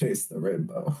power, taste the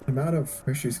rainbow. I'm out of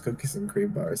Hershey's cookies and cream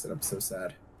bars and I'm so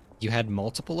sad. You had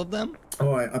multiple of them?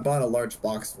 Oh, I bought a large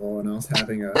box full and I was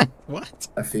having What?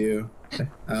 a few.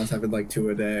 I was having like 2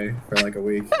 a day for like a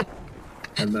week.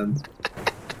 And then...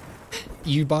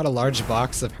 You bought a large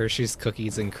box of Hershey's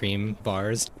cookies and cream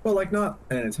bars? Well, like not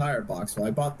an entire box full.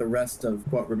 I bought the rest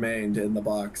of what remained in the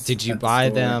box. Did you at the buy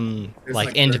store. them There's like 13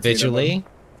 of them. individually?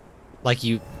 Like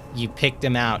you picked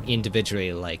them out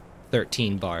individually, like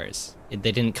 13 bars.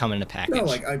 They didn't come in a package. No,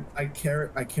 like I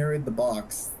carried the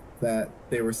box that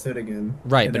they were sitting in.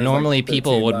 Right, and but there's, like, normally 13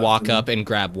 people would left, walk and- up and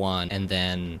grab one and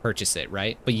then purchase it,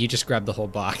 right? But you just grabbed the whole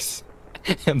box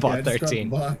and bought I just grabbed the 13.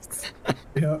 box.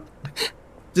 Yep.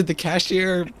 Did the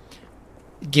cashier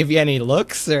give you any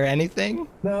looks or anything?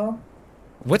 No.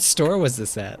 What store was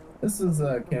this at? This is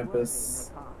a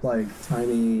campus, like,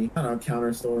 tiny, I don't know,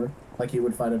 counter store. Like you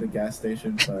would find at a gas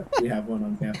station, but we have one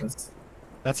on campus.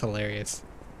 That's hilarious.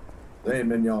 They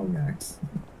Mignon axe.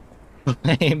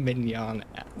 Mignon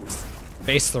axe.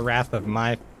 Face the wrath of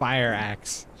my fire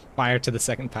axe. Fire to the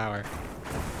second power.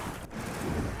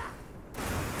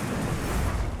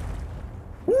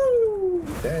 Woo!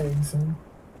 Dang, son.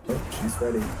 Oh, she's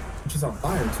ready. She's on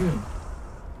fire, too.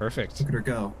 Perfect. Look at her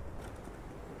go.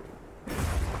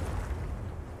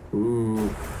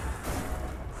 Ooh.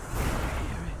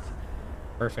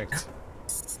 Perfect.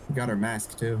 We got her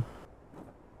mask, too.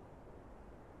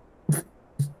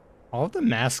 All of the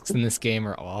masks in this game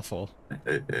are awful.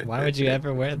 Why would you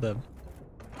ever wear them?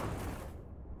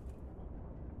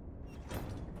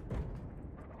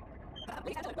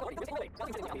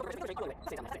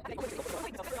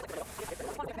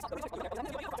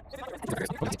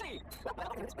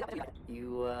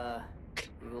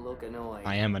 You look annoyed.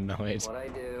 I am annoyed. What I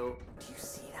do? Do you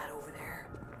see that over there?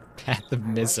 Path of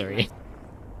misery.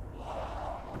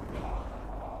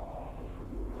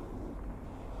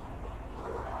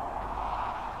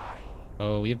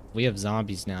 Oh, we have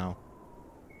zombies now.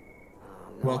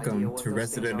 No Welcome idea what to those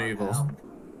Resident things are, Evil.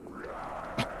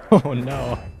 pal. Oh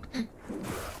no.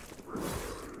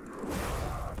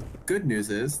 Good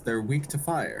news is they're weak to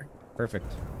fire.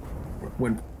 Perfect.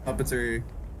 When puppets are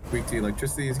weak to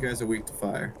electricity, these guys are weak to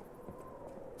fire.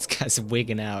 This guy's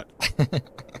wigging out.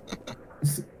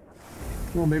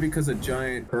 Well, maybe because a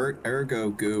giant ergo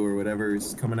goo or whatever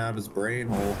is coming out of his brain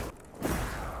hole.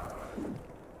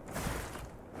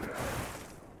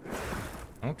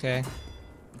 Okay.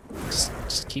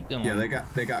 Just keep going. Yeah,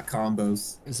 they got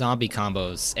combos. Zombie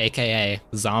combos, aka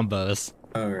zombos.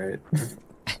 All right.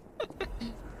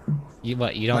 You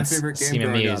My don't favorite game seem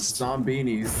growing up, amused.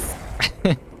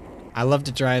 Zombinis. I love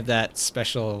to drive that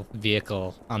special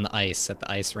vehicle on the ice at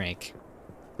the ice rink.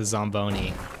 The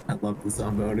Zomboni. I love the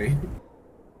Zomboni.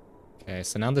 Okay,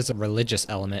 so now there's a religious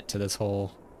element to this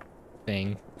whole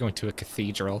thing. Going to a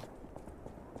cathedral.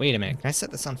 Wait a minute, can I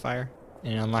set this on fire?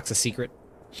 And it unlocks a secret?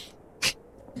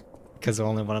 Because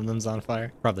only one of them's on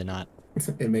fire? Probably not.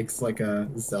 It makes like a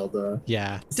Zelda.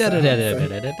 Yeah.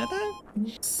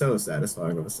 So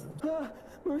satisfying of a sound.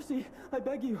 Mercy, I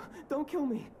beg you, don't kill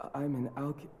me. I'm an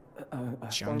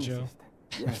Janjo? pharmacist.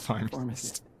 Yes, Pharmacist.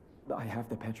 pharmacist. I have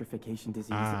the petrification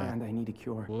disease Ah. and I need a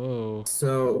cure. Whoa.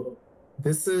 So,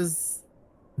 this is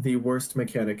the worst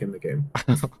mechanic in the game.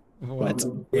 What?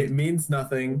 It means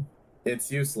nothing.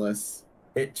 It's useless.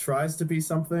 It tries to be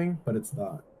something, but it's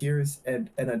not. Here's an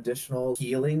additional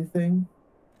healing thing,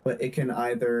 but it can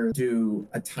either do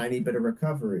a tiny bit of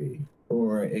recovery,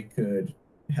 or it could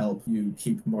help you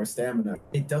keep more stamina.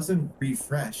 It doesn't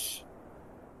refresh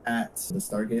at the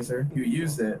Stargazer. You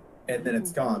use it, and then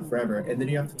it's gone forever, and then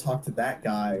you have to talk to that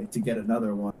guy to get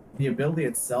another one. The ability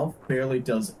itself barely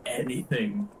does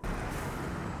anything.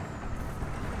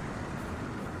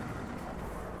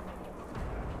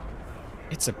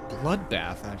 It's a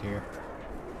bloodbath out here.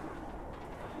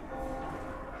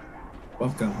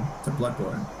 Welcome to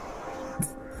Bloodborne.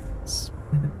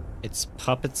 It's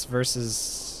puppets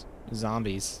versus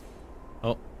zombies.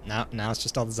 Oh, now it's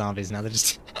just all the zombies. Now they're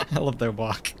just... I love their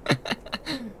walk.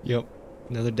 Yep.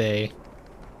 Another day.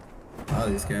 Oh,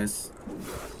 these guys.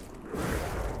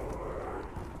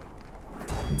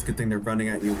 It's a good thing they're running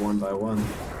at you one by one.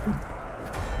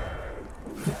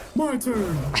 My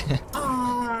turn!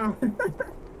 Ah!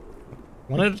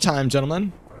 One at a time,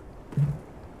 gentlemen.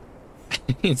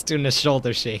 He's doing a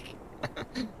shoulder shake.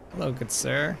 Hello, good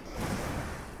sir.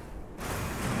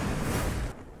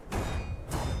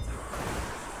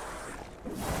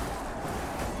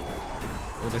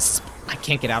 Oh, this... I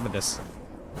can't get out of this.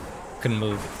 Couldn't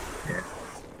move. Yeah,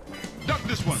 Duck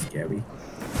this one. scary.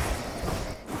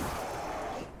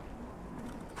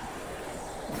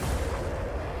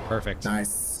 Perfect.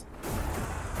 Nice.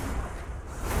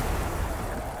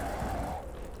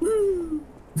 Woo!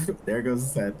 There goes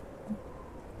his head.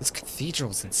 This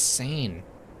cathedral's insane.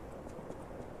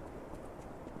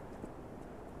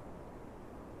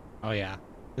 Oh yeah,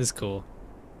 this is cool.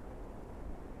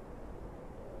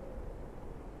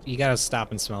 You gotta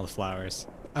stop and smell the flowers.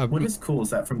 What is cool is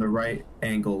that from the right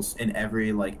angles in every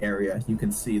area, you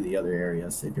can see the other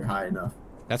areas if you're high enough.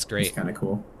 That's great. It's kind of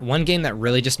cool. One game that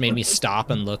really just made me stop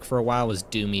and look for a while was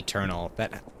Doom Eternal.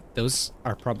 Those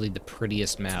are probably the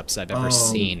prettiest maps I've ever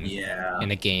seen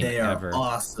in a game they are ever.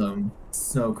 Awesome.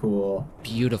 So cool.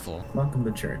 Beautiful. Welcome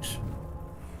to church.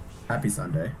 Happy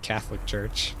Sunday. Catholic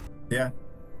Church. Yeah.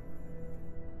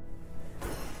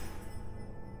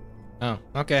 Oh,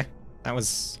 okay. That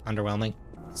was underwhelming.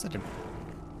 Is that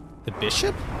the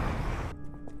bishop?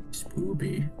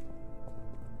 Spooby.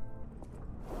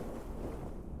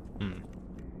 Hmm.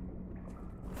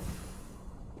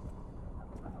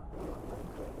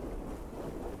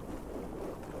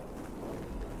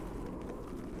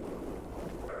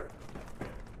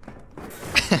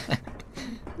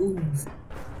 Ooh.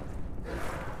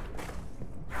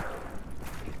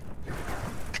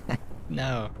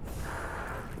 No.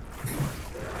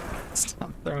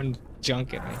 Stop throwing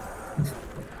junk at me.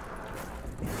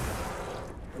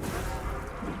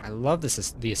 I love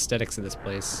this, the aesthetics of this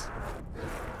place.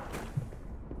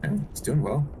 Yeah, it's doing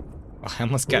well. Oh, I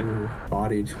almost got... Ooh,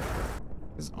 bodied.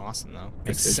 This is awesome, though.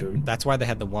 Precision. That's why they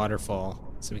had the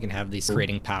waterfall, so we can have these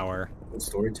creating power. Good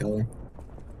storytelling.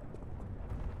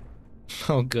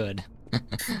 Oh, good.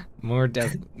 more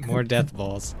death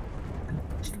balls.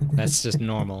 That's just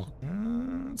normal.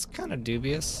 It's kind of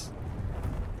dubious.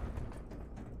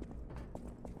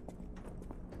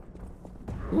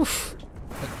 Oof.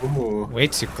 Ooh. Way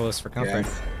too close for comfort.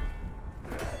 Yes.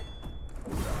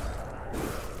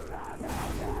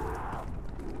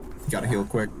 Gotta heal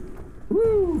quick.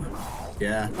 Woo!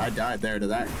 Yeah, I died there to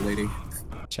that lady.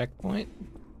 Checkpoint?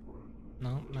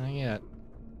 No, not yet.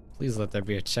 Please let there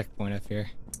be a checkpoint up here.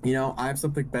 You know, I have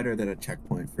something better than a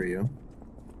checkpoint for you.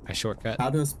 A shortcut? How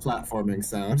does platforming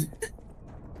sound?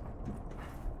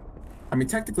 I mean,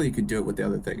 technically you could do it with the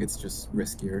other thing, it's just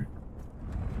riskier.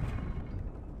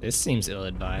 This seems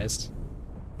ill-advised.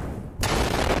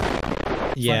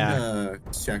 Yeah. Find a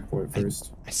checkpoint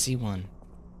first. I see one.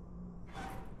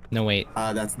 No, wait.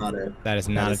 That's not it. That is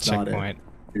not a checkpoint.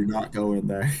 Do not go in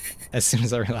there. As soon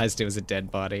as I realized it was a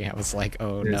dead body, I was like,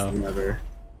 oh Here's no. the lever.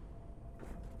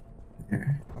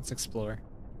 Here. Let's explore.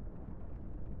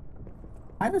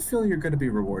 I have a feeling you're going to be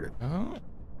rewarded. Oh.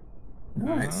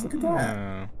 Nice, look at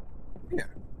that. Yeah.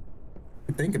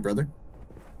 Good thinking, brother.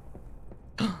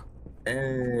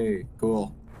 Hey,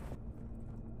 cool.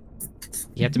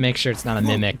 You have to make sure it's not a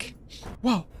mimic.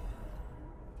 Whoa.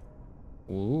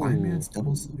 Ooh. Blind man's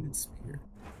double-sided spear.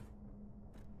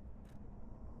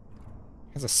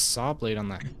 Has a saw blade on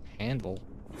the handle.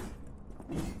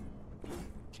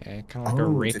 Okay, kind of like a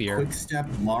It's a rapier. quick step,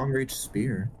 long-reach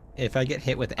spear. If I get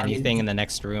hit with anything in the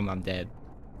next room, I'm dead.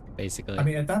 Basically. I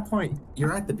mean, at that point,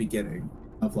 you're at the beginning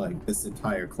of, like, this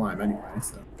entire climb anyway,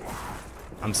 so...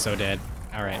 I'm so dead.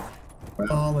 Alright.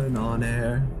 Falling on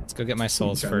air. Let's go get my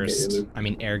souls Trying to get first. you, Luke. I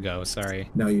mean, ergo, sorry.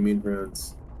 No, you mean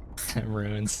runes.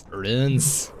 Runes.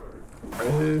 Runes.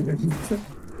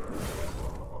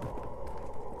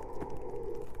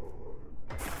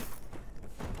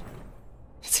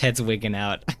 His head's wigging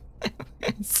out.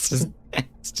 it's just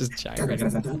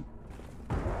gyrating.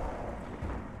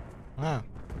 Wow.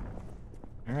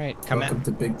 Alright, come Welcome at.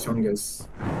 to Big Chungus.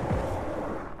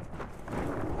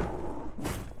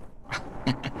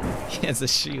 He has a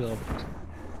shield.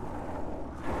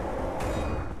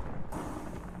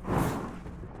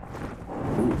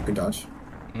 Ooh, good dodge.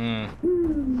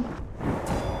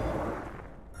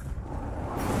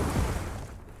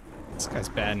 This guy's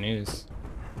bad news.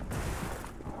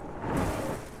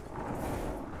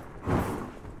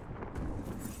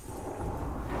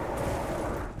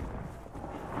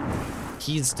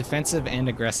 He's defensive and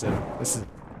aggressive. This is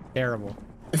terrible.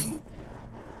 Let's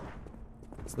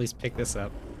at least pick this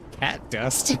up. Cat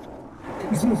dust?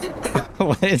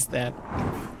 What is that?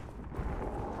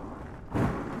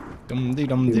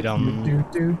 Dum-de-dum-de-dum.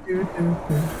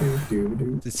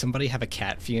 Did somebody have a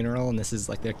cat funeral and this is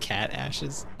like their cat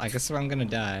ashes? I guess I'm gonna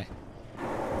die.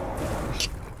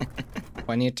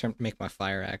 I need to make my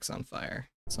fire axe on fire.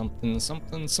 Something,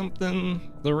 something,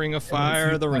 something. The ring of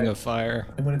fire, the ring of fire.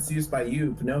 And when it's used by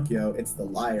you, Pinocchio, it's the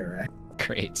liar.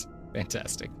 Great.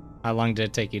 Fantastic. How long did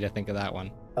it take you to think of that one?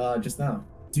 Just now.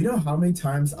 Do you know how many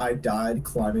times I died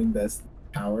climbing this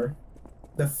tower?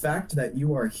 The fact that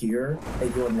you are here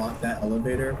and you unlock that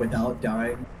elevator without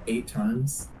dying 8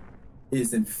 times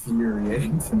is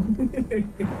infuriating to me.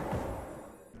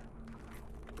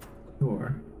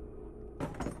 Door.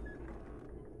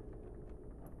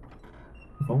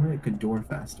 If only it could door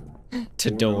faster.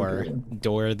 To door.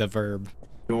 Door the verb.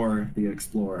 Door the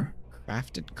explorer.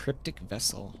 Crafted cryptic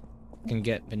vessel. Can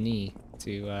get Beni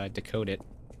to decode it.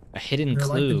 A hidden They're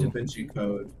clue. like the Da Vinci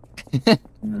Code. Yeah.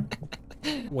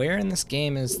 Where in this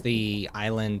game is the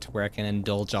island where I can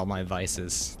indulge all my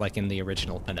vices, like in the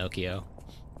original Pinocchio?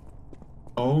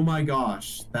 Oh my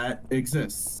gosh, that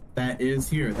exists. That is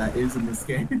here. That is in this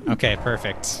game. Okay,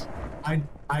 perfect. I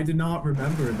did not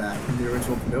remember that from the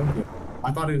original Pinocchio.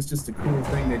 I thought it was just a cool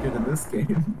thing they did in this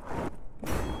game.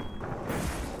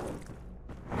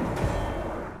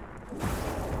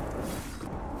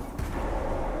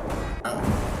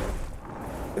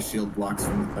 The shield blocks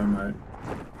from the thermite.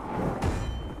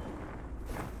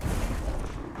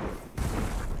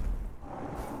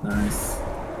 Nice.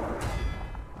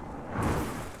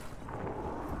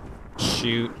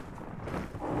 Shoot.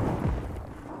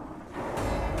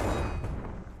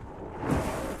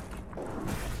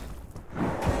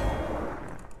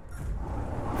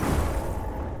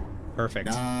 Perfect.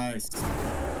 Nice.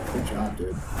 Good job,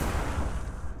 dude.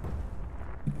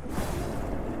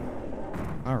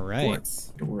 All right.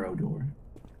 What's door, oh door?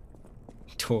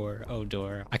 Door, oh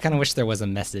door. I kind of wish there was a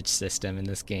message system in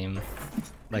this game,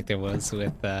 like there was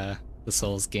with the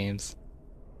Souls games.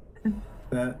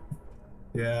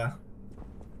 Yeah.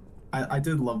 I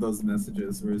did love those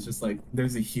messages where it's just like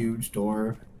there's a huge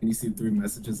door and you see 3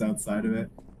 messages outside of it,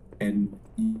 and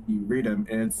you read them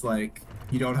and it's like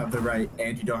you don't have the right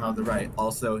and you don't have the right.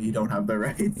 Also, you don't have the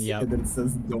right. Yep. And then it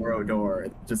says door, oh door.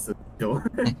 It's just a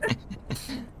door.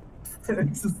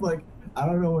 It's just like I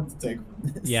don't know what to take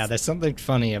from this. Yeah, there's something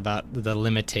funny about the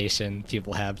limitation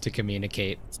people have to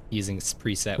communicate using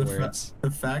preset words.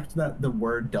 The fact that the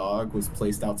word dog was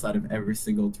placed outside of every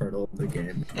single turtle in the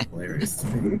game is hilarious to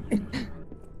me.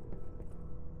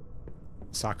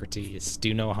 Socrates,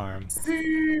 do no harm.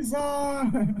 Caesar!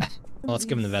 Well, let's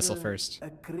give him the vessel first. A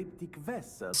cryptic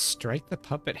vessel. Strike the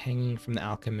puppet hanging from the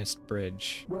alchemist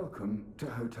bridge. Welcome to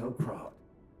Hotel Prague.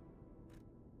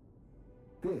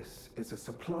 This is a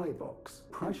supply box.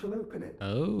 I shall open it.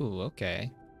 Oh,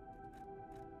 okay.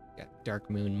 Got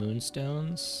dark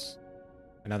moonstones.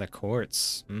 Another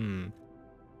quartz. An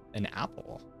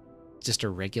apple. Just a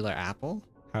regular apple?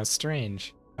 How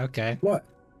strange. Okay. What?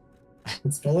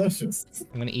 It's delicious.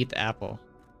 I'm gonna eat the apple.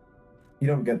 You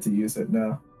don't get to use it,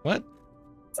 no. What?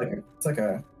 It's like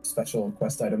a special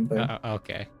quest item thing.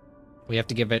 Okay. We have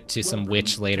to give it to some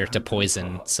witch later to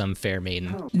poison some fair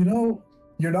maiden. You know,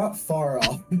 you're not far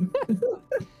off.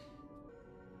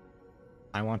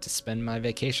 I want to spend my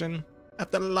vacation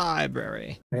at the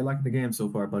library. I like the game so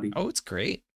far, buddy. Oh, it's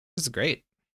great. This is great.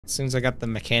 As soon as I got the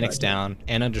mechanics down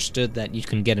and understood that you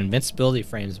can get invincibility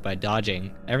frames by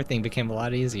dodging, everything became a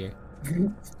lot easier.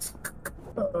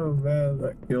 Oh man,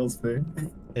 that kills me.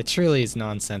 It truly is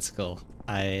nonsensical.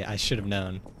 I should have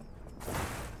known.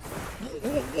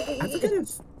 I forget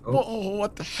if... Oh,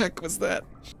 what the heck was that?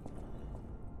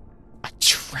 A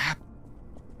trap.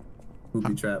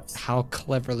 Booby traps. How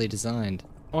cleverly designed.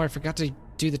 Oh, I forgot to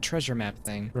do the treasure map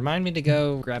thing. Remind me to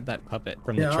go grab that puppet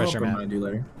from the treasure map. I'll remind you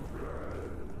later.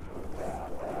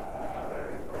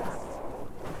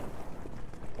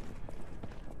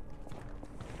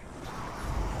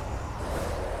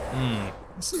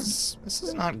 This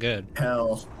is not good.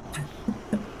 Hell.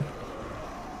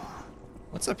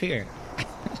 What's up here?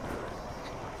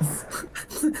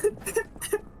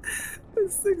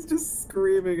 This thing's just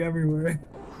screaming everywhere.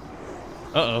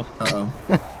 Uh-oh. Uh-oh.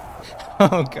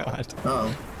 Oh, God.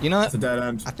 Uh-oh. You know what? It's a dead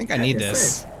end. I think I need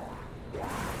this.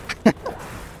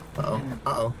 Uh-oh.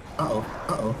 Uh-oh. Uh-oh.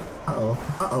 Uh-oh. Uh-oh.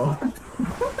 Uh-oh.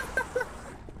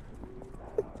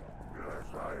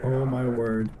 Oh, my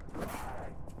word.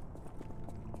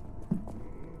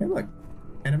 Hey, look.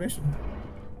 Animation.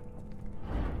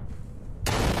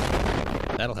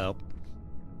 That'll help.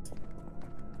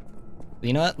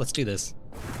 You know what? Let's do this.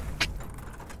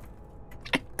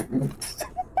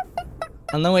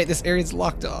 Oh no, wait, this area's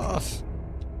locked off.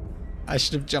 I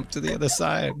should have jumped to the other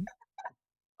side.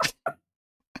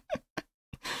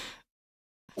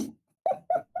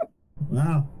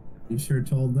 Wow. You sure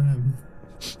told them.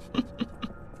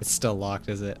 It's still locked,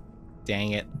 is it?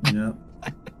 Dang it. Yep.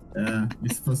 Yeah,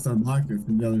 you're supposed to unlock it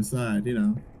from the other side, you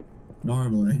know.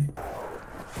 Normally.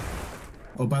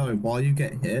 Oh, by the way, while you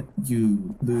get hit,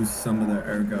 you lose some of the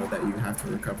ergo that you have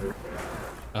to recover.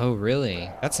 Oh, really?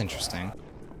 That's interesting.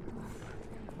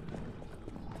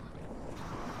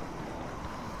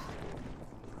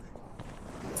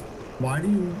 Why do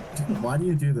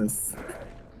you do this?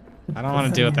 I don't want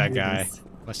to deal with that guy.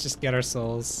 Let's just get our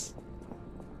souls.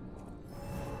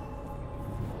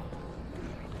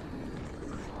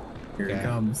 Here he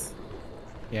comes.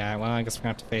 Yeah, well, I guess we're gonna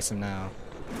have to face him now.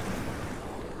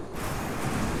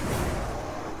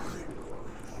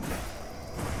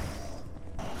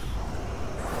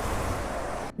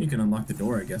 You can unlock the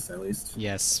door, I guess, at least.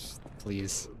 Yes,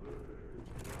 please.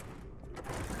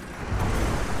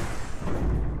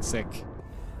 Sick.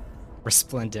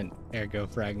 Resplendent ergo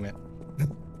fragment.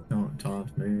 Don't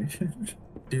taunt me.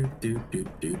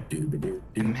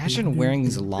 Imagine wearing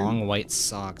these long white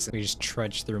socks and we just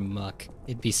trudge through muck.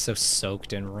 It'd be so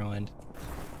soaked and ruined.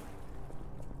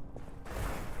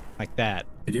 Like that.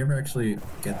 Did you ever actually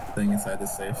get the thing inside the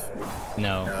safe?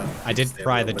 No. Yeah, I did stay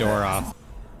pry over the door there. off.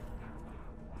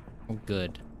 Oh,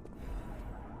 good.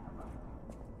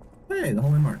 Hey, the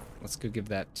holy mark. Let's go give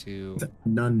that to...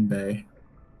 Nun Bay.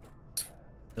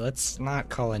 Let's not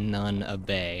call a nun a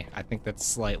bae. I think that's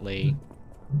slightly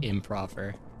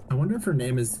improper. I wonder if her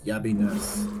name is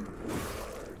Yabiness.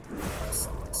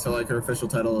 So like her official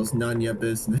title is None Ya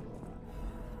Business.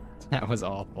 That was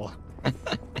awful.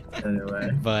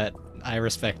 Anyway. But I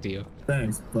respect you.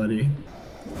 Thanks, buddy.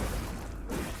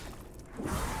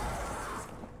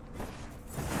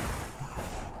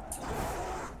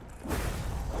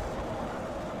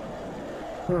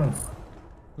 Oh.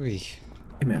 Oy.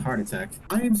 Give me a heart attack.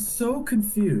 I am so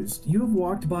confused. You have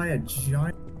walked by a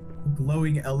giant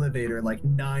glowing elevator like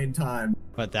 9 times.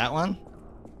 What, that one?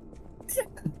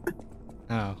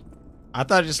 Oh. I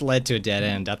thought it just led to a dead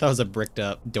end. I thought it was a bricked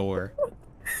up door.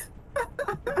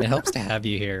 It helps to have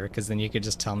you here, because then you could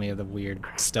just tell me of the weird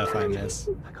stuff I miss.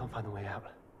 I can't find the way out.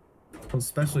 Well,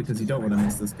 especially because you don't want to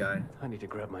miss this guy. I need to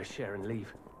grab my share and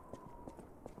leave.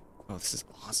 Oh, this is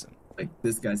awesome. Like,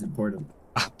 this guy's important.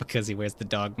 Because he wears the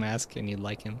dog mask and you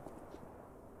like him.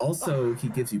 Also, he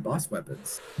gives you boss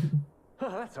weapons.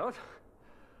 Oh, that's odd.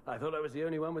 I thought I was the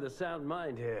only one with a sound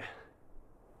mind here.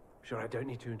 Sure I don't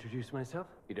need to introduce myself?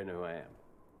 You don't know who I am.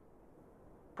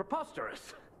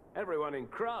 Preposterous! Everyone in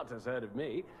Krat has heard of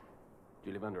me. Do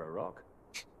you live under a rock?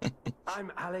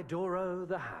 I'm Alidoro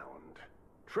the Hound.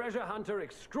 Treasure hunter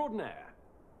extraordinaire.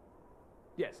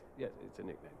 Yes, it's a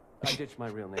nickname. I ditched my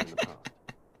real name in the past.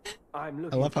 I'm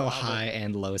looking I love how for high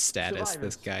and low status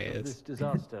survivors this guy of is. This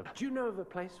disaster. Do you know of a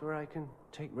place where I can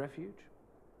take refuge?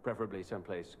 Preferably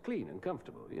someplace clean and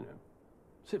comfortable, you know.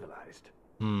 Civilized.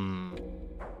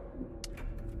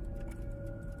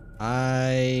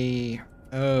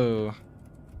 Oh.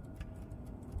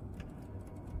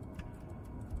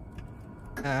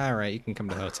 Alright, you can come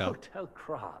to the hotel. Hotel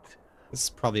Krat. This is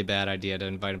probably a bad idea to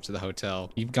invite him to the hotel.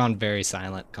 You've gone very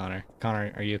silent, Connor.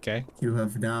 Connor, are you okay? You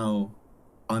have now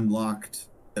unlocked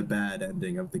the bad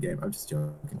ending of the game. I'm just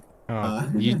joking. Oh,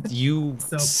 you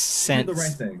so, sent you did the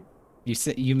right thing.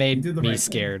 You made You did the me right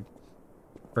scared.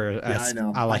 For Yeah, I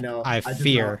know. I know. I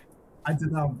fear. I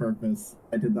did that on purpose.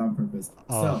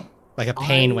 Oh, So, like a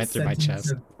pain I went through my sent him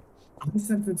chest. I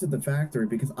sent him to the factory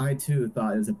because I too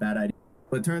thought it was a bad idea.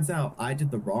 But it turns out I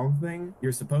did the wrong thing.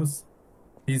 You're supposed...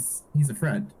 He's a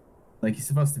friend. Like, he's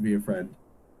supposed to be a friend.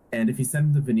 And if you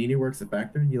send him to Vanini Works at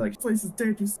factory, you're like, this place is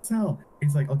dangerous as hell.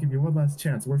 He's like, I'll give you one last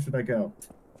chance. Where should I go?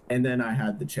 And then I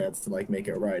had the chance to, like, make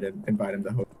it right and invite him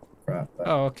to Hotel Krat.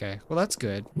 Oh, okay. Well, that's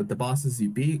good. With the bosses you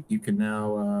beat, you can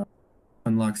now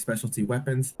unlock specialty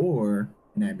weapons or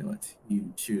an amulet.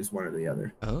 You choose one or the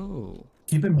other. Oh.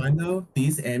 Keep in mind, though,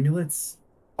 these amulets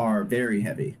are very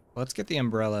heavy. Let's get the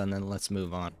umbrella and then let's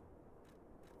move on.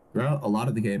 Throughout a lot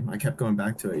of the game, I kept going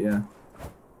back to it, yeah.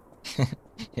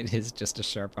 It is just a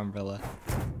sharp umbrella.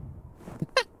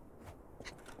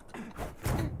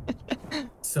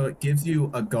 So it gives you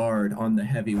a guard on the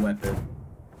heavy weapon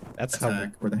That's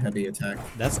attack, or the heavy attack.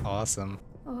 That's awesome.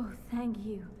 Oh, thank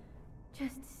you.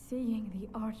 Just seeing the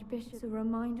Archbishop is a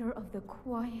reminder of the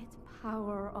quiet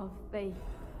power of faith.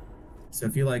 So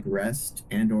if you like rest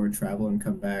and or travel and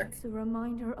come back, It's a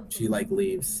reminder of she like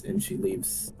leaves and she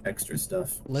leaves extra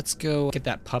stuff. Let's go get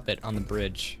that puppet on the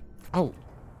bridge. Oh,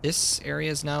 this area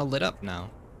is now lit up now.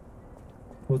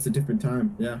 Well, it's a different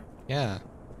time, yeah. Yeah.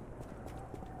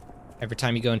 Every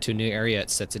time you go into a new area, it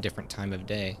sets a different time of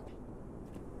day.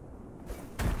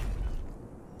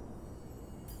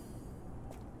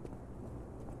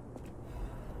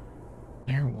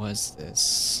 Where was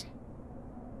this?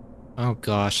 Oh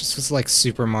gosh, this was like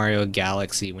Super Mario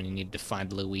Galaxy when you needed to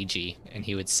find Luigi and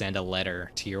he would send a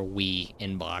letter to your Wii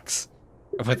inbox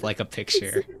with like a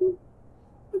picture.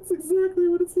 That's exactly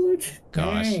what it's like.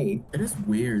 Gosh. Hey, it is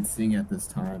weird seeing it at this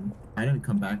time. I didn't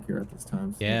come back here at this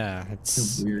time. So Yeah, feels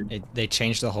it's weird. they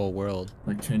changed the whole world.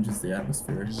 Like changes the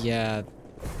atmosphere. Yeah.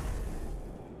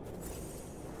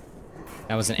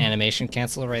 That was an animation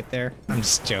cancel right there. I'm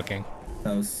just joking.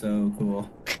 That was so cool.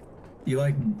 You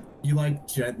like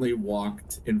gently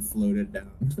walked and floated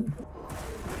down.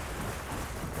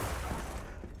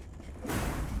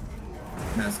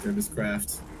 Master of his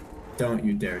craft. Don't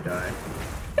you dare die.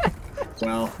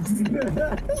 Well.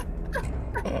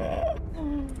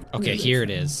 Okay, here it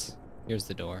is. Here's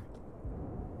the door.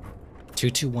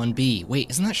 221B. Wait,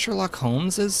 isn't that Sherlock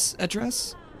Holmes's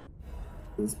address?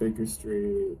 This Baker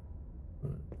Street.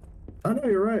 Oh no,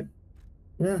 you're right.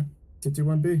 Yeah,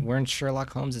 221B. We're in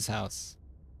Sherlock Holmes's house.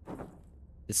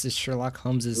 This is Sherlock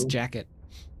Holmes's jacket.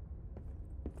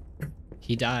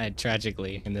 He died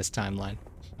tragically in this timeline.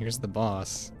 Here's the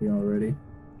boss. You all ready?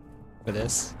 For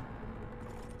this.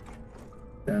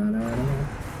 Da-da-da.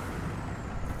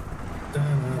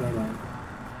 Da-da-da-da.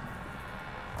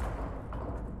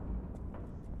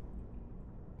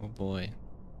 Oh boy.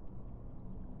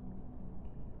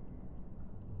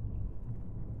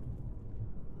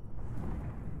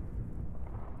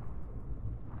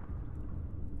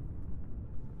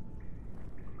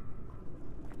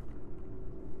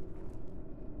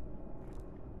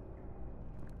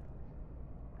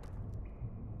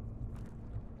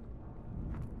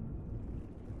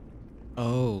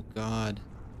 God.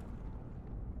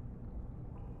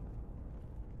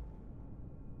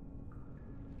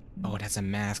 Oh, it has a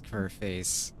mask for her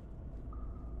face.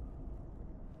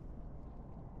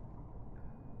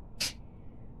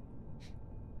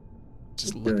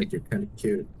 I feel like you're kind of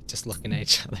cute. Just looking at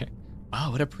each other.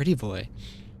 Wow, what a pretty boy.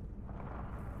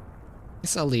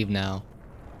 Guess I'll leave now.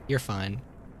 You're fine.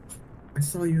 I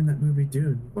saw you in that movie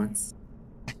Dune once.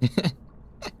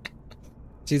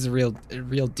 She's a real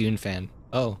Dune fan.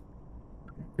 Oh.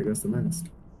 Here goes the mask.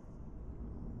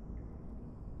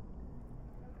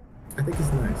 I think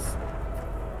he's nice.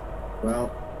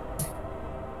 Well.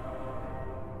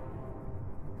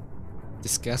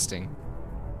 Disgusting.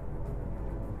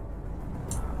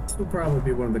 This will probably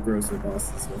be one of the grosser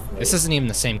bosses. This isn't even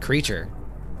the same creature.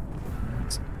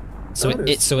 So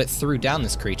it threw down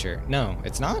this creature. No,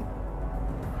 it's not.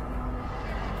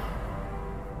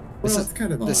 Well, it's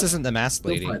kind of odd. This isn't the masked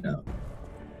lady. We'll find out.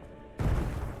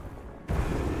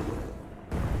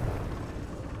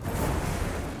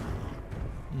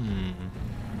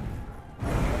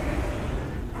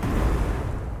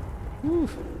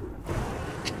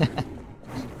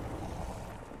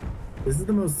 This is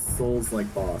the most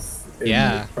Souls-like boss.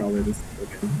 Yeah. Probably this.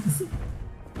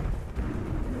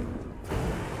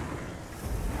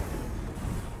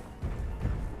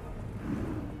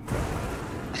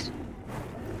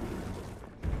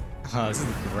 Oh, this is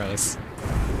gross.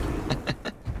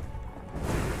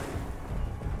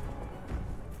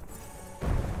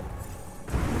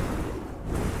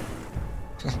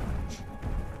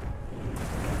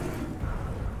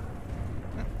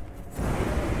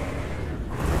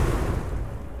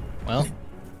 Well.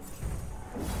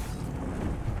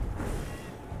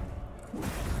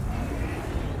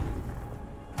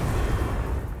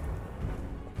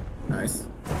 Nice.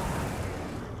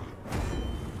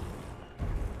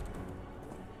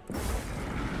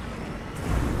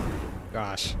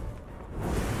 Gosh.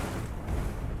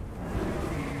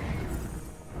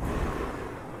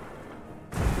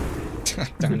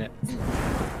 Darn it.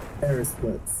 Air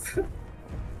splits.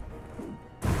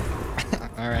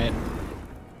 Alright.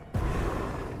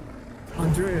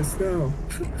 Andreas, no.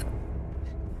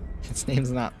 His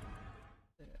name's not...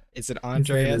 Is it His name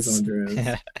Andreas? is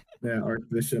Andreas. Yeah,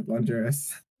 Archbishop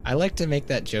Andreas. I like to make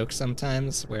that joke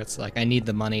sometimes, where it's like, I need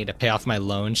the money to pay off my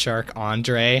loan shark,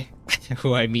 Andre,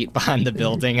 who I meet behind the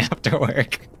building after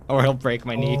work, or he'll break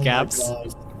my kneecaps. Oh my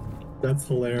gosh. That's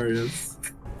hilarious.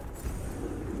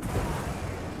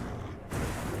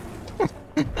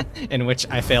 In which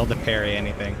I failed to parry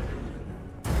anything.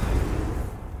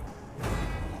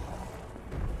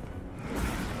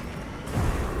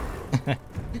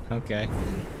 Okay.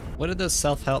 What are those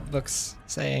self-help books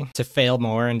saying? To fail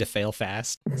more and to fail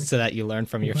fast, so that you learn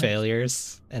from your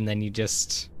failures and then you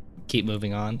just keep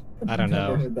moving on. I don't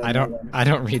know. I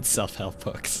don't read self-help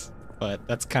books, but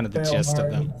that's kind of the gist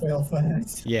of them. Fail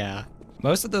fast. Yeah.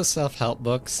 Most of those self-help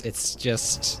books, it's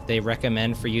just they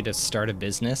recommend for you to start a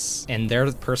business, and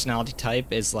their personality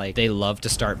type is like they love to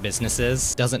start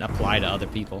businesses. Doesn't apply to other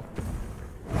people.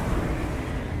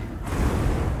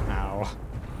 Ow.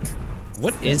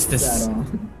 What is this?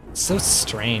 So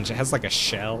strange. It has like a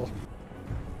shell.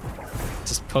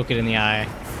 Just poke it in the eye.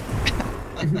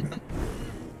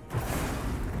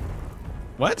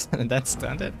 What? That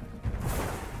stunned it?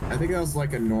 I think that was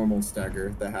like a normal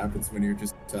stagger that happens when you're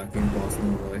just attacking boss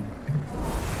normally.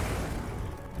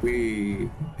 We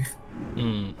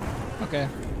Okay.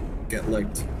 get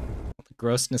licked. The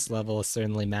grossness level is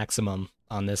certainly maximum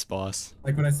on this boss.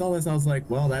 Like when I saw this, I was like,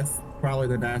 well, that's probably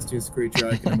the nastiest creature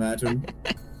I can imagine.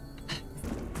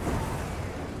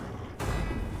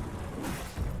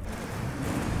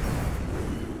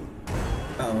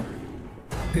 Oh.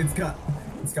 It's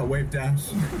got wave dash.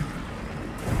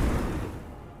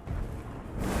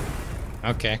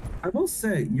 Okay. I will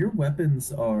say your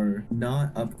weapons are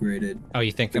not upgraded. Oh,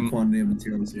 you think the quantity of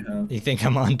materials you have. You think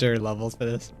I'm under levels for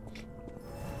this?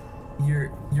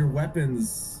 Your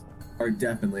weapons are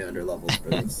definitely under levels for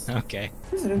this. Okay.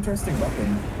 This is an interesting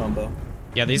weapon combo.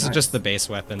 Yeah, these Nice. are just the base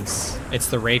weapons. It's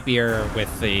the rapier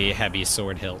with the heavy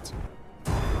sword hilt.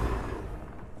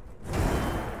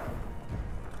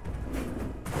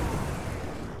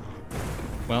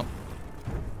 Well,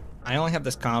 I only have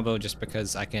this combo just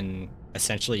because I can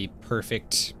essentially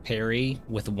perfect parry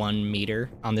with 1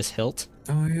 meter on this hilt.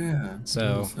 Oh yeah.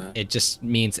 So it just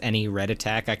means any red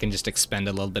attack, I can just expend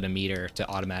a little bit of meter to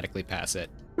automatically pass it.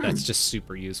 That's just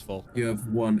super useful. You have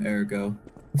 1 ergo.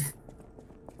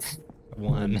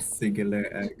 1 singular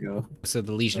ergo. So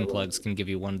the Legion plugs can give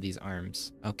you 1 of these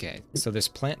arms. Okay, so there's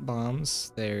plant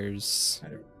bombs, there's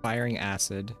firing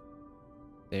acid,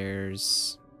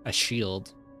 there's a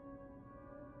shield.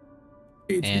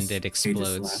 and it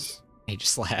explodes.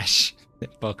 Aegislash.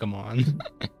 Pokemon.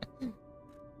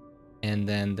 And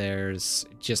then there's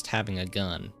just having a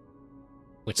gun.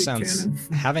 Which Big sounds... cannon.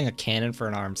 Having a cannon for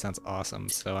an arm sounds awesome,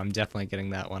 so I'm definitely getting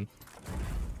that one.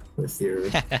 With your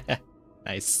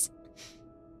Nice.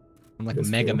 I'm like That's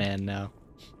a Mega cool. Man now.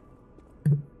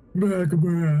 Mega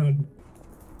Man.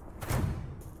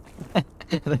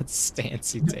 That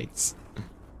stance he takes.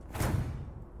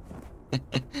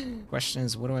 Question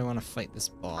is, what do I want to fight this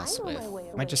boss I know with? my way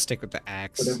Might just around. stick with the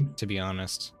axe, Whatever. to be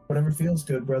honest. Whatever feels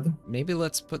good, brother. Maybe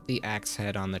let's put the axe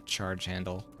head on the charge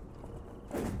handle.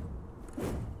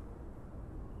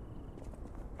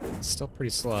 It's still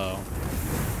pretty slow,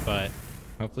 but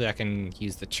hopefully I can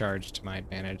use the charge to my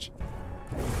advantage.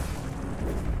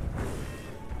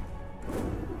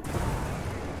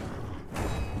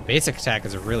 Basic attack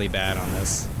is really bad on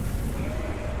this.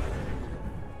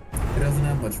 It doesn't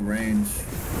have much range.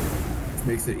 Which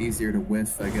makes it easier to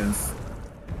whiff, I guess.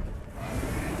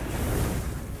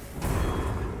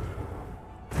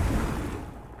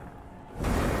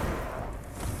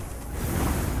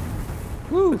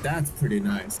 Woo! But that's pretty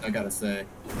nice, I gotta say.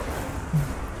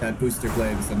 That booster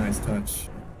blade is a nice touch.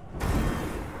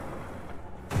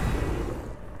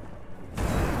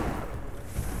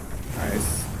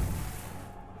 Nice.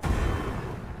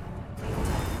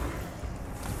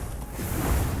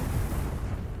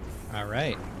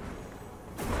 Alright.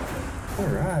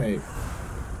 Alright.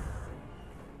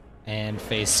 And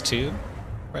phase 2?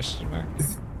 Question mark.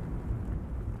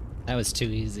 That was too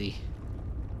easy.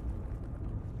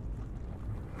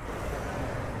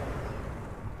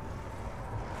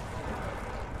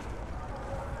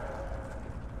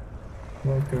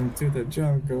 Welcome to the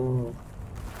jungle.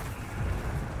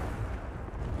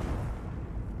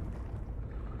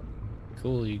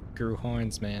 Cool, you grew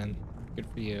horns, man. Good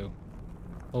for you.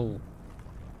 Oh.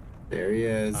 There he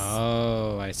is.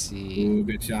 Oh, I see. Ooh,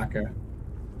 good shaka.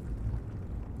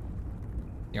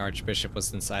 The Archbishop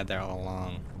was inside there all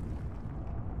along.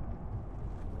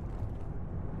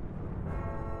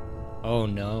 Oh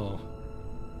no.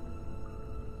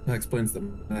 That explains the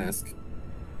mask.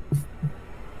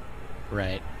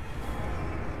 Right.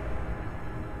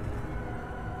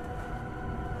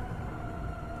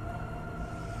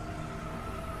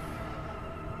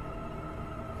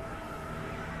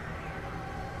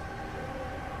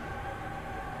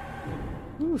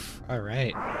 Oof,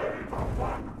 alright.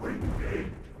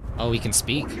 Oh, we can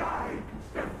speak.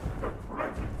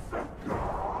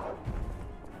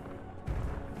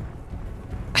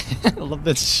 I love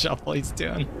this shuffle he's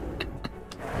doing.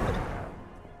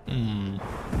 Hmm.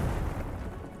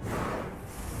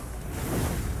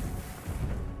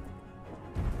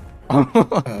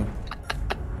 Oh.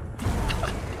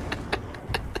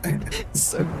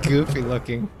 So goofy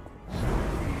looking.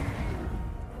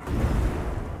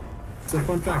 So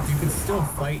fun fact, you can still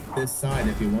fight this side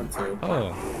if you want to.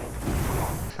 Oh.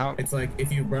 How? It's like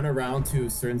if you run around to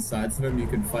certain sides of him, you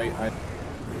can fight either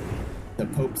the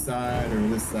Pope side or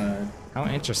this side. How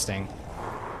interesting.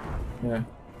 Yeah.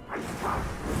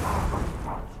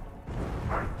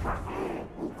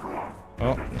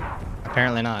 Oh,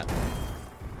 apparently not.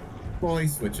 Well, he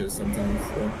switches sometimes.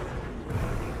 So.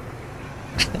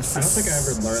 I don't think I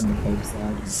ever learned the Pope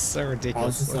side. So I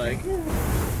ridiculous. was just like,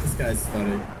 this guy's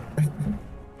funny.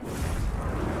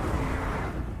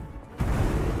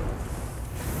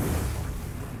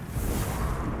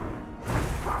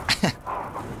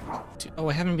 Dude, oh,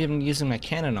 I haven't been using my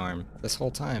cannon arm this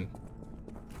whole time.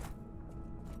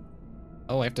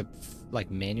 Oh, I have to,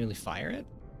 like, manually fire it?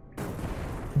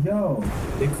 Yo,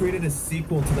 they created a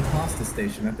sequel to the pasta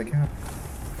station at the camp.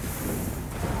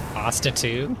 Pasta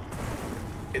 2?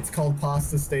 It's called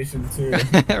Pasta Station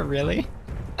 2. Really?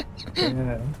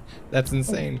 Yeah. That's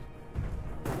insane.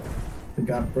 They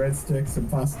got breadsticks and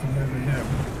pasta M&M.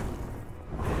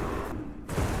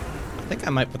 I think I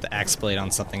might put the axe blade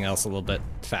on something else a little bit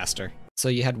faster. So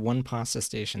you had one pasta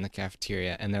station in the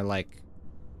cafeteria, and they're like,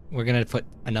 we're gonna put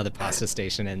another pasta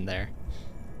station in there.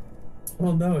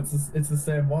 Well, no, it's the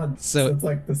same one. So- it's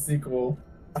like the sequel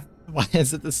Why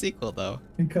is it the sequel, though?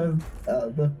 because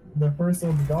the first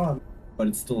one's gone, but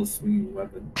it's still a swinging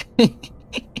weapon.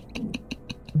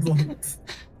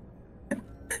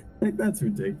 Like that's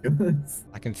ridiculous.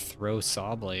 I can throw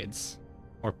saw blades.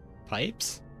 Or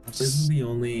pipes? This is the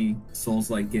only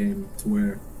Souls-like game to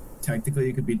where technically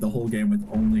you could beat the whole game with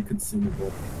only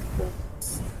consumable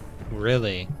weapons.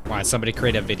 Really? Why, somebody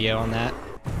create a video on that?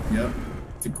 Yep,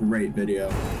 it's a great video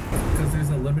because there's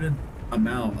a limited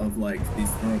amount of like these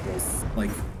throwables. Like,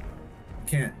 you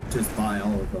can't just buy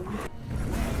all of them.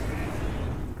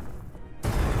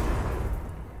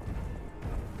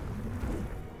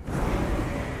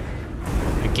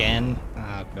 Again?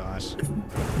 Oh gosh.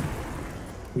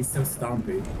 He's so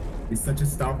stompy. He's such a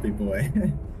stompy boy.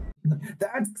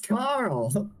 That's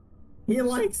Carl. He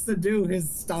likes to do his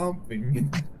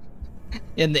stomping.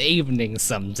 In the evening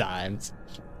sometimes.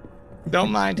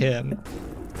 Don't mind him.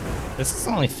 This is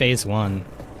only phase 1.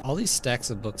 All these stacks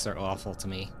of books are awful to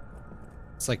me.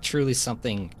 It's like truly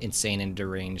something insane and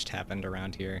deranged happened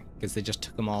around here, because they just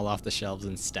took them all off the shelves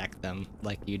and stacked them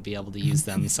like you'd be able to use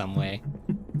them some way,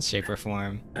 shape or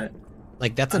form.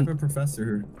 Like that's I have a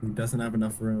professor who doesn't have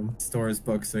enough room to store his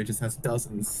books, so he just has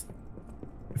dozens,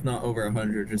 if not over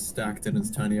 100, just stacked in his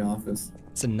tiny office.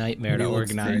 It's a nightmare to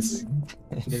organize.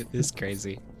 It is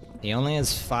crazy. He only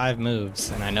has 5 moves,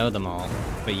 and I know them all,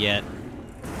 but yet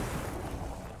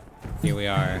here we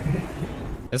are.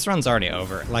 This run's already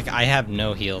over. Like, I have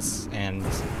no heals, and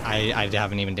I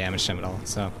haven't even damaged him at all,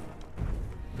 so.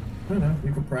 I don't know,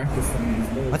 you can practice some of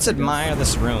these moves. Let's admire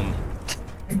this room.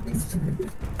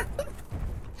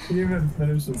 You even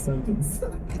finished the sentence.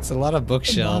 It's a lot of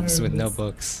bookshelves with no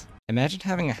books. Imagine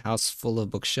having a house full of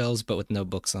bookshelves, but with no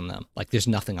books on them. Like, there's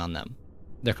nothing on them.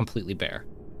 They're completely bare.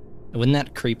 Wouldn't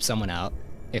that creep someone out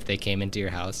if they came into your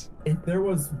house? If there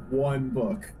was one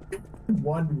book,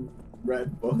 one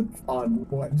red book on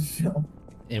one shelf.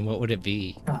 And what would it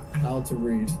be? How to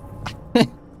read.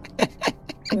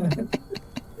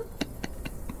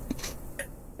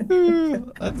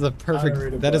 That's a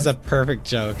perfect. That is a perfect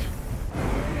joke.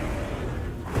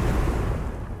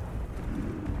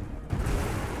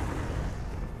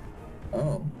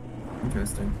 Oh,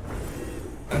 interesting.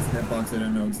 That's a hitbox I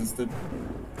didn't know existed.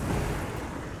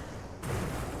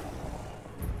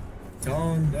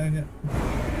 Don't dang it.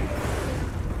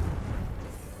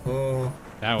 Oh,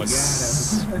 that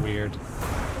was weird.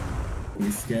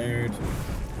 He's scared.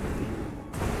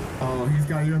 Oh, he's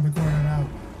got you in the corner now.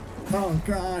 Oh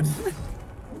God.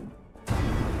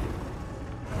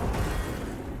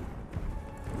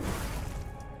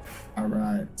 All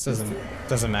right.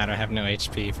 Doesn't matter. I have no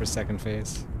HP for second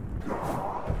phase.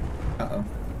 Uh-oh.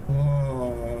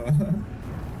 Oh.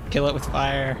 Kill it with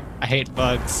fire. I hate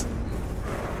bugs.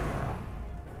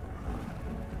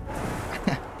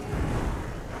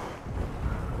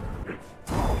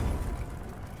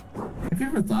 Have you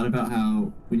ever thought about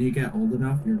how when you get old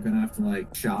enough, you're gonna have to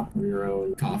like shop for your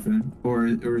own coffin, or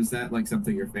is that like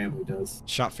something your family does?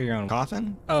 Shop for your own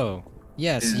coffin? Oh,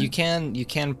 yes. Yeah. You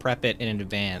can prep it in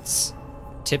advance.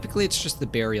 Typically, it's just the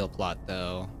burial plot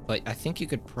though, but I think you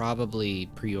could probably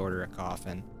pre-order a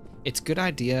coffin. It's a good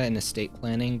idea in estate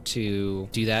planning to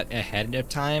do that ahead of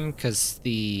time, because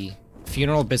the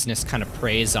funeral business kind of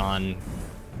preys on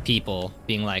people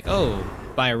being like, oh,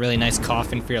 buy a really nice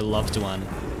coffin for your loved one.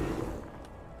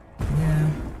 Yeah,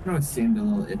 it always seemed a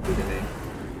little iffy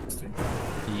to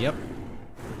me. Yep.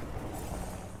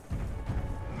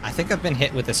 I think I've been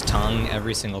hit with this tongue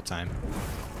every single time.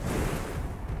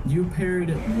 You parried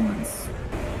it once.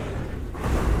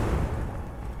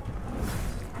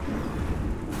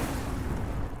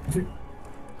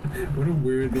 What a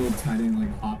weird little tiny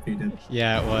like hop he did.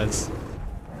 Yeah, it was.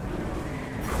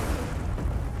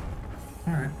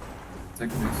 Alright.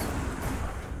 Second base.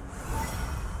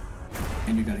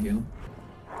 And you gotta heal.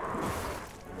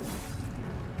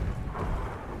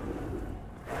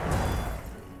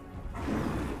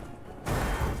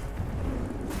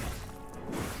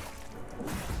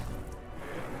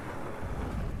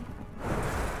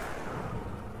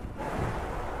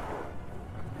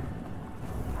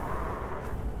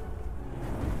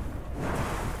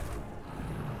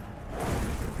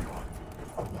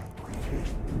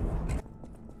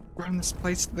 Burn this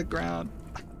place to the ground.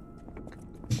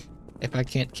 If I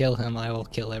can't kill him, I will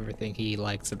kill everything he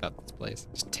likes about this place.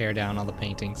 Just tear down all the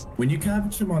paintings. When you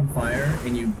catch him on fire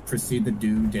and you proceed to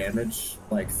do damage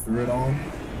like through it all,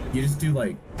 you just do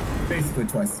like basically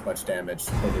twice as much damage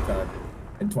every time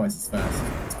and twice as fast.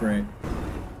 It's great.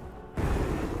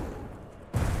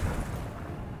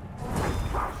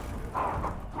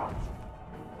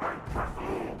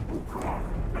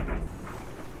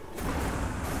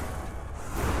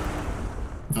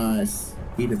 Nice.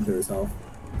 Eat him to himself.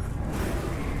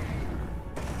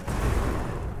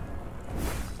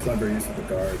 Clever use of the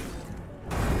guard.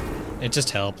 It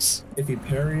just helps. If you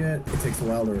parry it, it takes a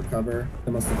while to recover.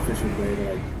 The most efficient way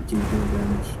to like keep doing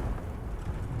damage.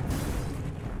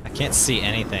 I can't see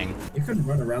anything. You could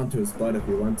run around to his butt if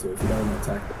you want to, if you don't want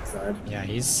to attack the side. Yeah,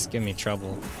 he's giving me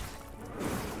trouble.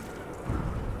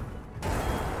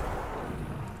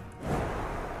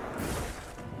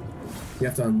 You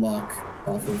have to unlock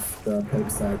off of the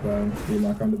Pope side though. You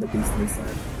lock onto the beastly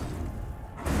side.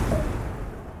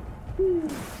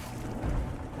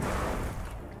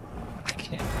 I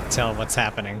can't tell what's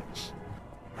happening.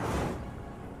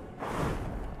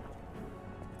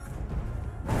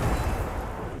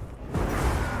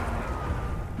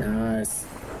 Nice.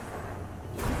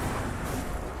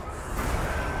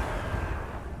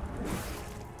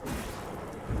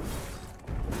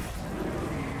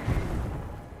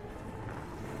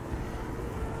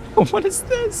 What is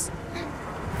this?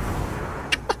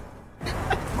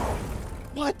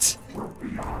 What?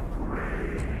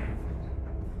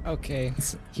 Okay,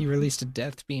 so he released a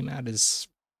death beam out his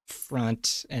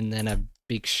front and then a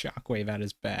big shockwave out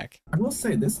his back. I will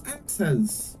say this axe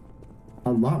has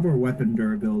a lot more weapon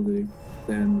durability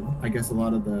than I guess a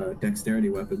lot of the dexterity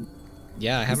weapons.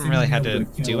 Yeah, I haven't seem really to had be to able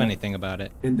to do kill- anything about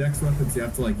it. In dex weapons, you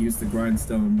have to like use the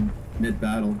grindstone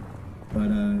mid-battle, but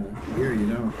here you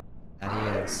don't. That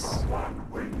he is.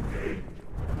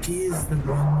 He is the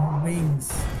one with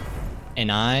wings.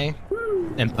 And I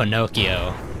am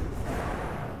Pinocchio.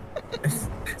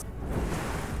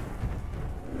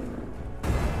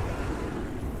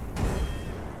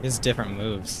 He has different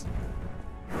moves.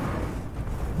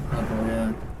 Oh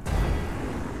yeah.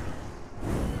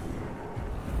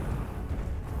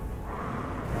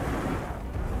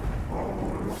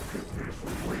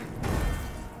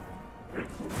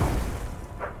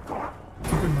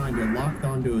 Keep in mind, you're locked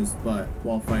onto his butt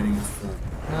while fighting his front.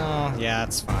 Oh, yeah,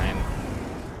 it's fine.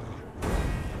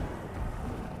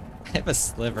 I have a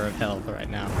sliver of health right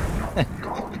now.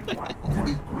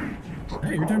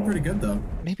 Hey, you're doing pretty good though.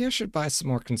 Maybe I should buy some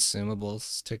more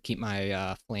consumables to keep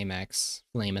my Flame Axe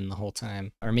flaming the whole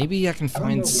time. Or maybe I can don't know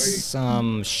find where you-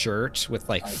 some shirt with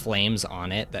like flames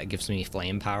on it that gives me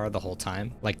flame power the whole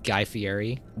time. Like Guy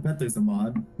Fieri. I bet there's a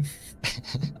mod.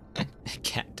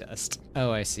 Cat dust.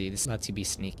 Oh, I see. This lets you be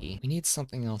sneaky. We need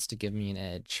something else to give me an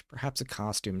edge. Perhaps a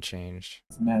costume change.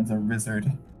 This man's a wizard.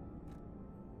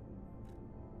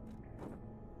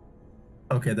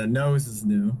 Okay, the nose is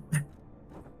new.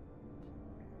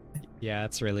 Yeah,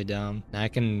 it's really dumb. Now I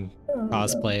can Oh,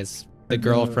 cosplay as the The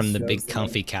girl nose from the shows big that.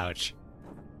 comfy couch.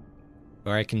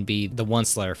 Or I can be the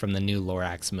Onceler from the new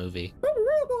Lorax movie.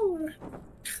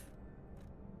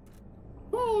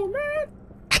 Oh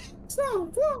man, so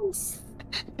close.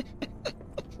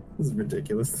 This is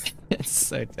ridiculous. It's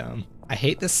so dumb. I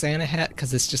hate the Santa hat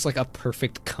because it's just like a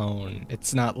perfect cone.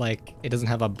 It's not like, it doesn't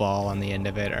have a ball on the end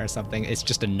of it or something. It's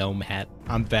just a gnome hat.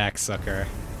 I'm back, sucker.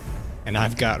 And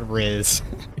I've got Riz.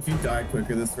 If you die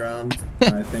quicker this round,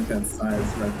 I think that's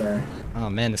size right there. Oh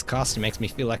man, this costume makes me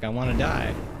feel like I want to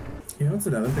die. You know what's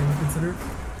another thing to consider?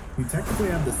 You technically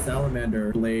have the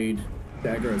salamander blade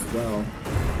dagger as well,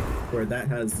 where that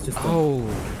has just a Oh,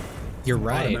 you're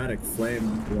right. automatic flame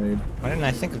blade. Why didn't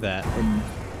I think of that? And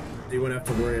you wouldn't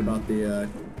have to worry about the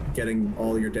getting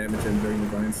all your damage in during the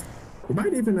grinds. You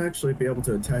might even actually be able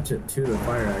to attach it to the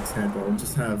fire axe handle and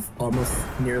just have almost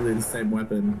nearly the same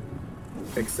weapon,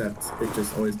 except it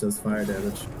just always does fire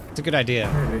damage. It's a good idea.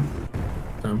 Maybe.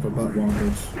 Time for butt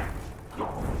wompage.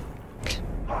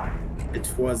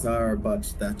 It was our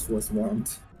butt that was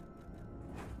womped.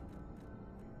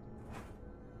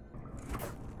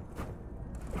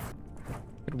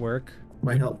 Could work.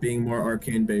 Might help being more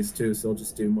arcane based too, so it'll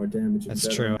just do more damage. That's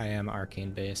instead true. of- I am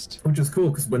arcane based. Which is cool,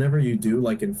 because whenever you do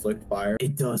like inflict fire,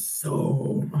 it does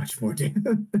so much more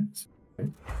damage.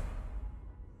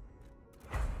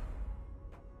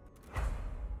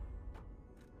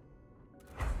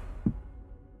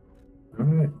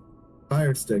 Alright.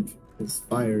 Fire stick is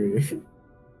fiery.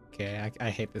 Okay, I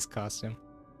hate this costume.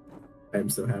 I am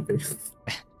so happy.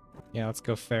 Yeah, let's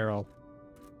go feral.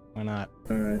 Why not?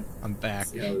 Alright. I'm back.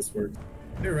 See how this works.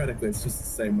 Theoretically, it's just the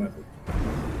same weapon.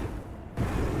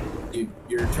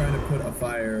 You're trying to put a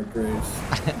fire bridge.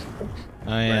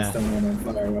 Oh yeah. Redstone on a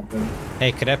fire weapon.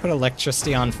 Hey, could I put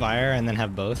electricity on fire and then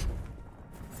have both?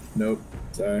 Nope.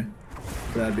 Sorry.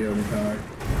 That'd be overpowered.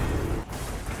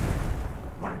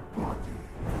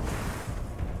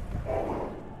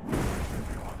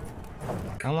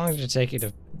 How long did it take you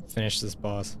to finish this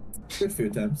boss? Good few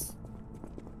attempts.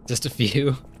 Just a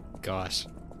few? Gosh.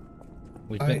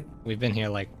 We've been here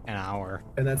like an hour.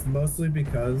 And that's mostly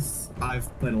because I've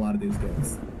played a lot of these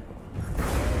games.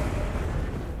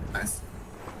 Nice.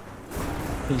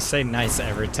 You say nice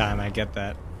every time, I get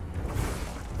that.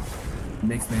 It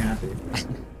makes me happy.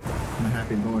 I'm a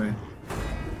happy boy.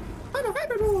 I'm a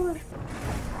happy boy!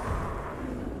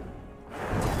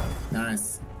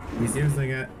 Nice. He's using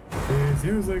it. He's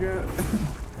using it.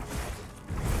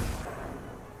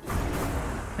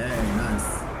 Hey,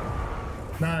 nice.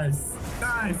 Nice.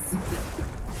 Nice.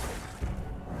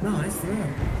 Nice throw.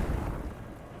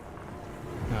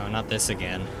 No, not this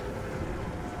again.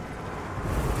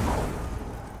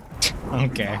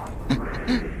 Okay.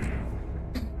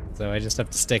 So I just have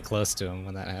to stay close to him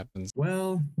when that happens.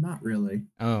 Well, not really.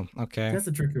 Oh, okay. That's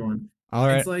a tricky one.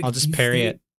 Alright, It's like I'll just you parry see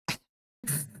it.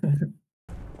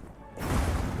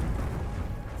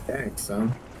 Thanks,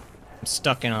 son. I'm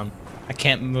stuck in them. I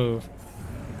can't move.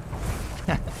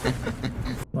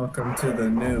 Welcome to the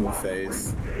new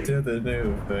phase. To the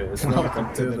new phase.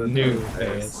 Welcome to the new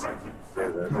phase.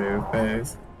 To the new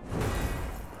phase.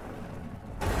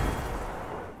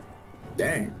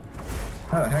 Dang.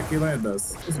 How the heck you land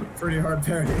those? Those are pretty hard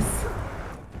parries.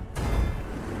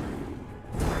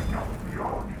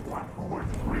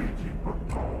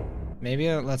 Maybe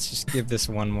let's just give this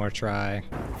one more try.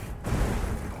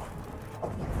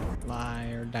 Lie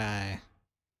or die.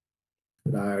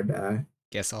 Lie or die.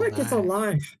 Guess I'll I think die. it's a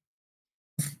lie.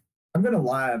 I'm gonna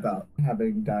lie about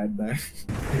having died there.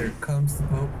 Here comes the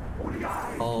Pope,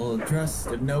 all dressed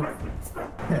in nope.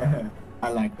 I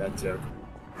like that joke.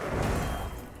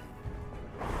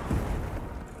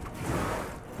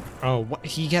 Oh, what?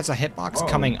 He gets a hitbox Whoa.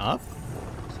 coming up?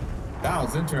 That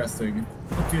was interesting.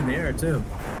 Put you in the air too.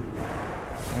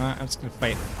 I'm just gonna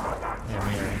fight. There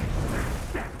we go.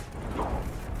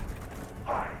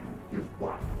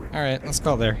 Alright, let's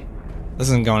go there. This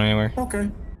isn't going anywhere. Okay,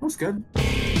 that's good.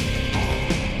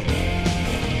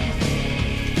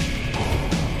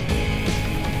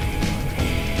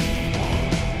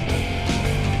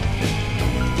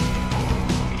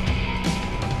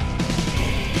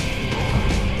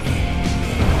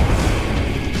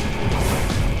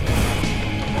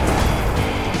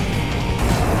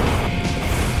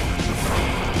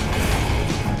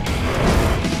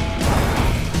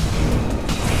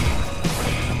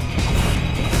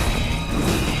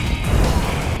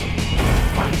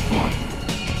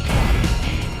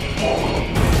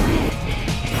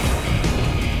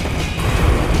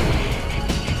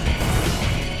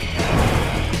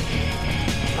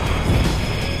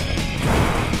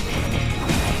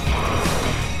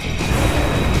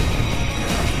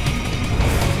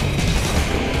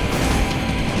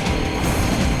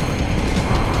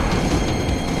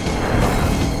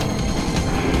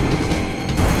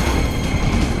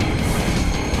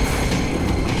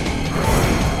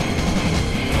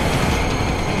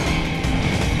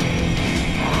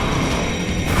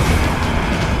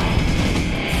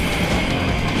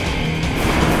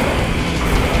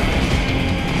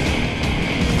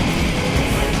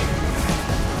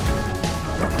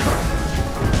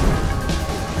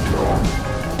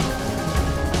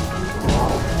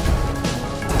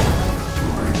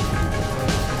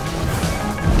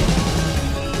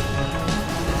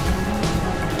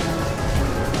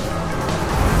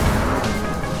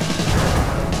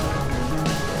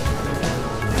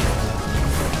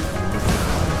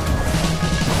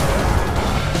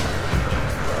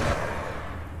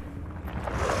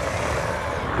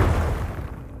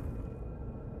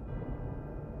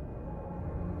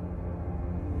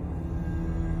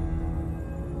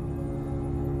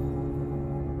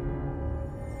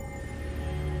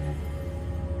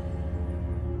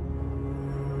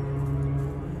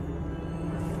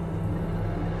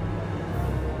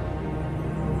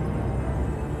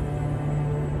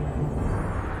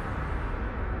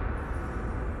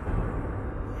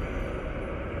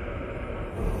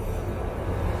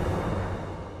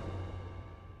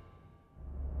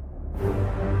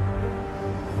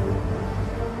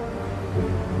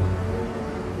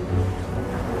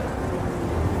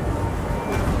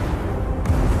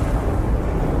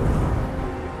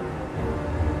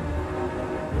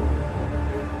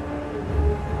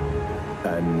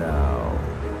 And now,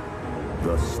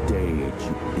 the stage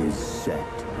is set.